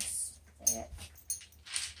 Miss.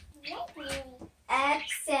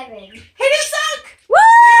 F7. Hit and sunk! Woo!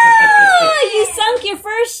 You sunk your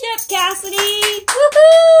first ship, Cassidy!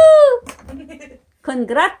 Woohoo!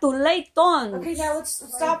 Congratulations! Okay, now let's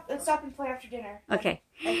stop and play after dinner. Okay.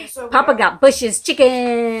 Okay, so Papa got Bush's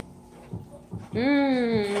chicken.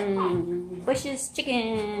 Bush's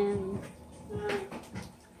chicken.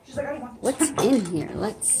 She's like, I don't want this. What's in here?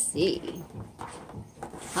 Let's see.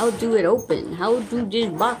 How do it open? How do this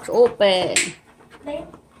box open?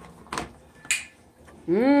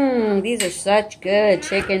 These are such good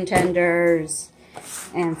chicken tenders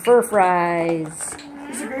and fur fries.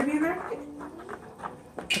 Is there gravy in there?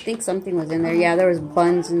 I think something was in there. Yeah, there was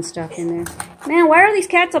buns and stuff in there. Man, why are these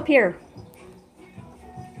cats up here?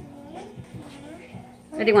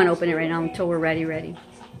 I didn't want to open it right now until we're ready.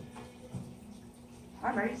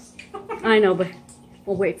 I'm ready. I know, but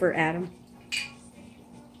we'll wait for Adam.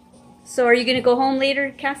 So are you going to go home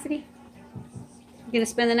later, Cassidy? You going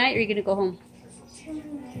to spend the night or are you going to go home?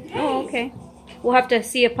 Oh, okay. We'll have to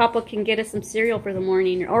see if Papa can get us some cereal for the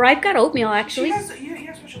morning. Or I've got oatmeal, actually. You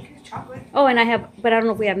have special case chocolate. Oh, and I have, but I don't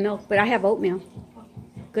know if we have milk, but I have oatmeal.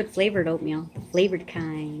 Good flavored oatmeal. The flavored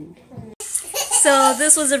kind. So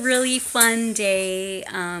this was a really fun day.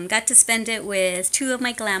 Got to spend it with 2 of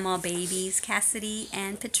my Glama babies, Cassidy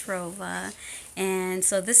and Petrova. And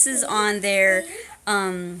so this is on their,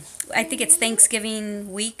 I think it's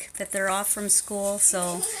Thanksgiving week that they're off from school.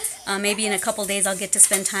 So maybe in a couple days I'll get to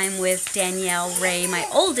spend time with Danielle Ray, my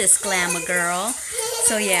oldest Glama girl.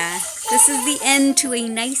 So yeah, this is the end to a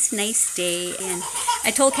nice day. And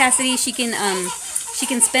I told Cassidy she can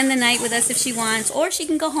spend the night with us if she wants, or she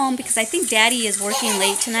can go home because I think Daddy is working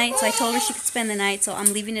late tonight. So I told her she could spend the night, so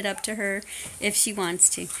I'm leaving it up to her if she wants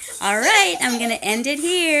to. All right, I'm going to end it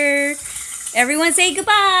here. Everyone say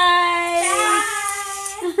goodbye.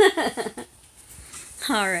 Bye.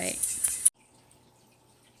 All right.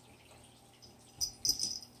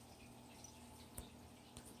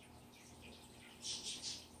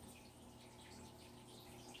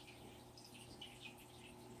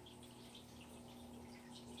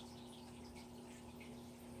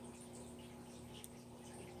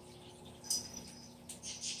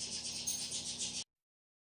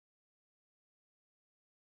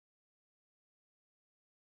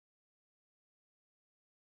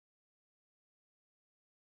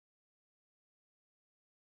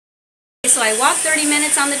 guys, so I walked 30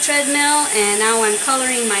 minutes on the treadmill and now I'm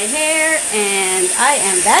coloring my hair and I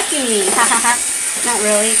am vacuuming. Not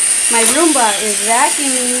really. My Roomba is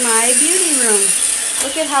vacuuming my beauty room.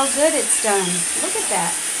 Look at how good it's done. Look at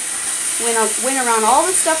that. Went around all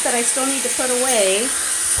the stuff that I still need to put away.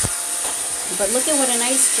 But look at what a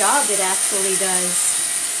nice job it actually does.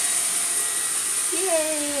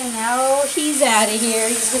 Yay, and now he's out of here.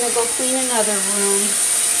 He's going to go clean another room.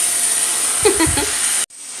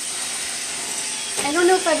 I don't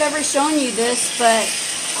know if I've ever shown you this, but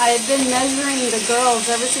I've been measuring the girls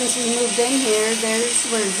ever since we moved in here. There's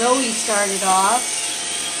where Zoe started off.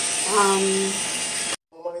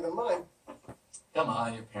 More money than mine. Come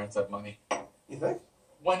on, your parents have money. You think?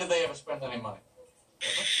 When did they ever spend any money?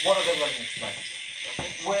 What are they living expenses?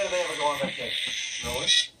 Where do they ever go on vacation? Really?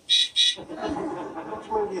 How much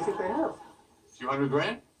money do you think they have? A few $100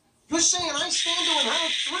 grand? You're saying I stand to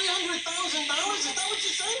inherit $300,000? Is that what you're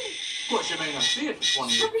saying? Of course, you may not see it for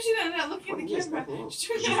 20 years. How is she not looking at the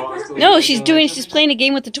camera? No, she's playing a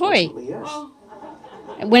game with the toy. Yes.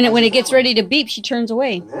 When it gets ready to beep, she turns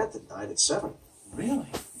away. And that died at 7. Really?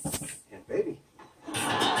 Yeah, baby.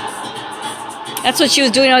 That's what she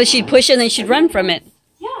was doing. She'd push it and then she'd run from it.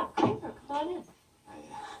 Yeah, Kramer, come on in. I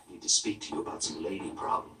need to speak to you about some lady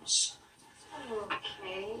problems.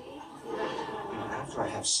 Okay. After I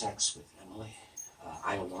have sex with Emily,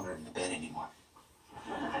 I don't want her in the bed anymore.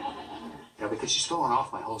 Yeah, because she's throwing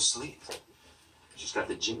off my whole sleeve. She's got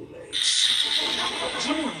the Jimmy legs.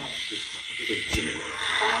 Jimmy legs.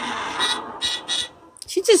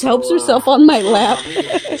 She just helps herself on my lap.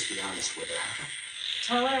 Let's be honest with her.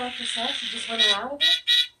 Tell her after sex you just went around with it?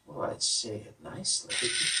 Well, I'd say it nicely.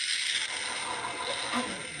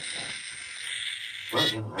 Well,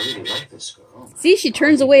 you know, I really like this girl. See, she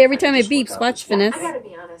turns away every time it beeps. Watch, Finesse. I gotta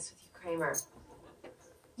be honest with you, Kramer.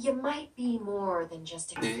 You might be more than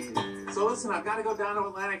just a... So listen, I've got to go down to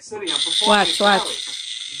Atlantic City. I'm performing Watch.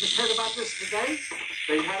 You just heard about this today?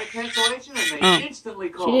 They had a cancellation and they instantly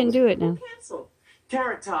called. She didn't do it now. Canceled.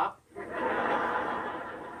 Carrot Top.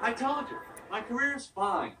 I told you, my career is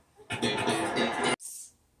fine.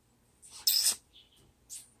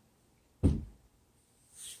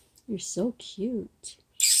 You're so cute.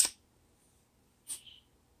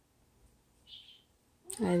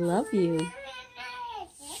 I love you.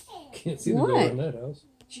 Can't see the door in that house.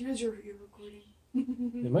 She knows you're recording.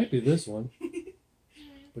 It might be this one,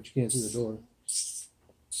 but you can't see the door.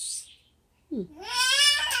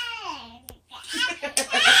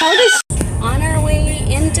 How does on our way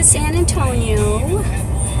into San Antonio,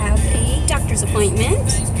 have a doctor's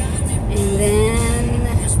appointment, and then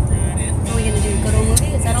what are we gonna do? Go to a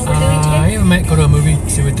movie? Is that all we're doing today? Yeah, we might go to a movie,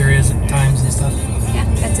 see what there is at times and stuff. Yeah,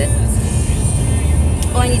 that's it.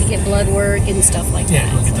 Oh, I need to get blood work and stuff like that.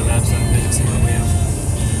 Yeah, we'll get the labs done and see what we have.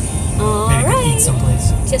 Maybe go eat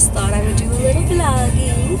someplace. Just thought I would do a little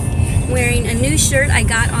vlogging. Wearing a new shirt I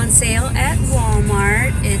got on sale at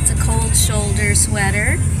Walmart. It's a cold shoulder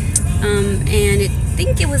sweater. And I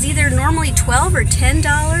think it was either normally $12 or $10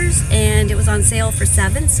 and it was on sale for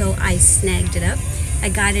 $7, so I snagged it up. I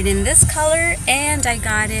got it in this color and I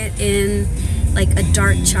got it in like a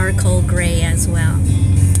dark charcoal gray as well.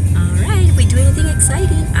 Alright, if we do anything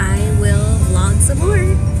exciting, I will vlog some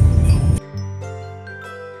more.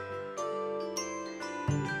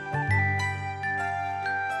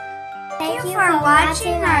 Thank you for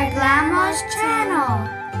watching our Glama's channel.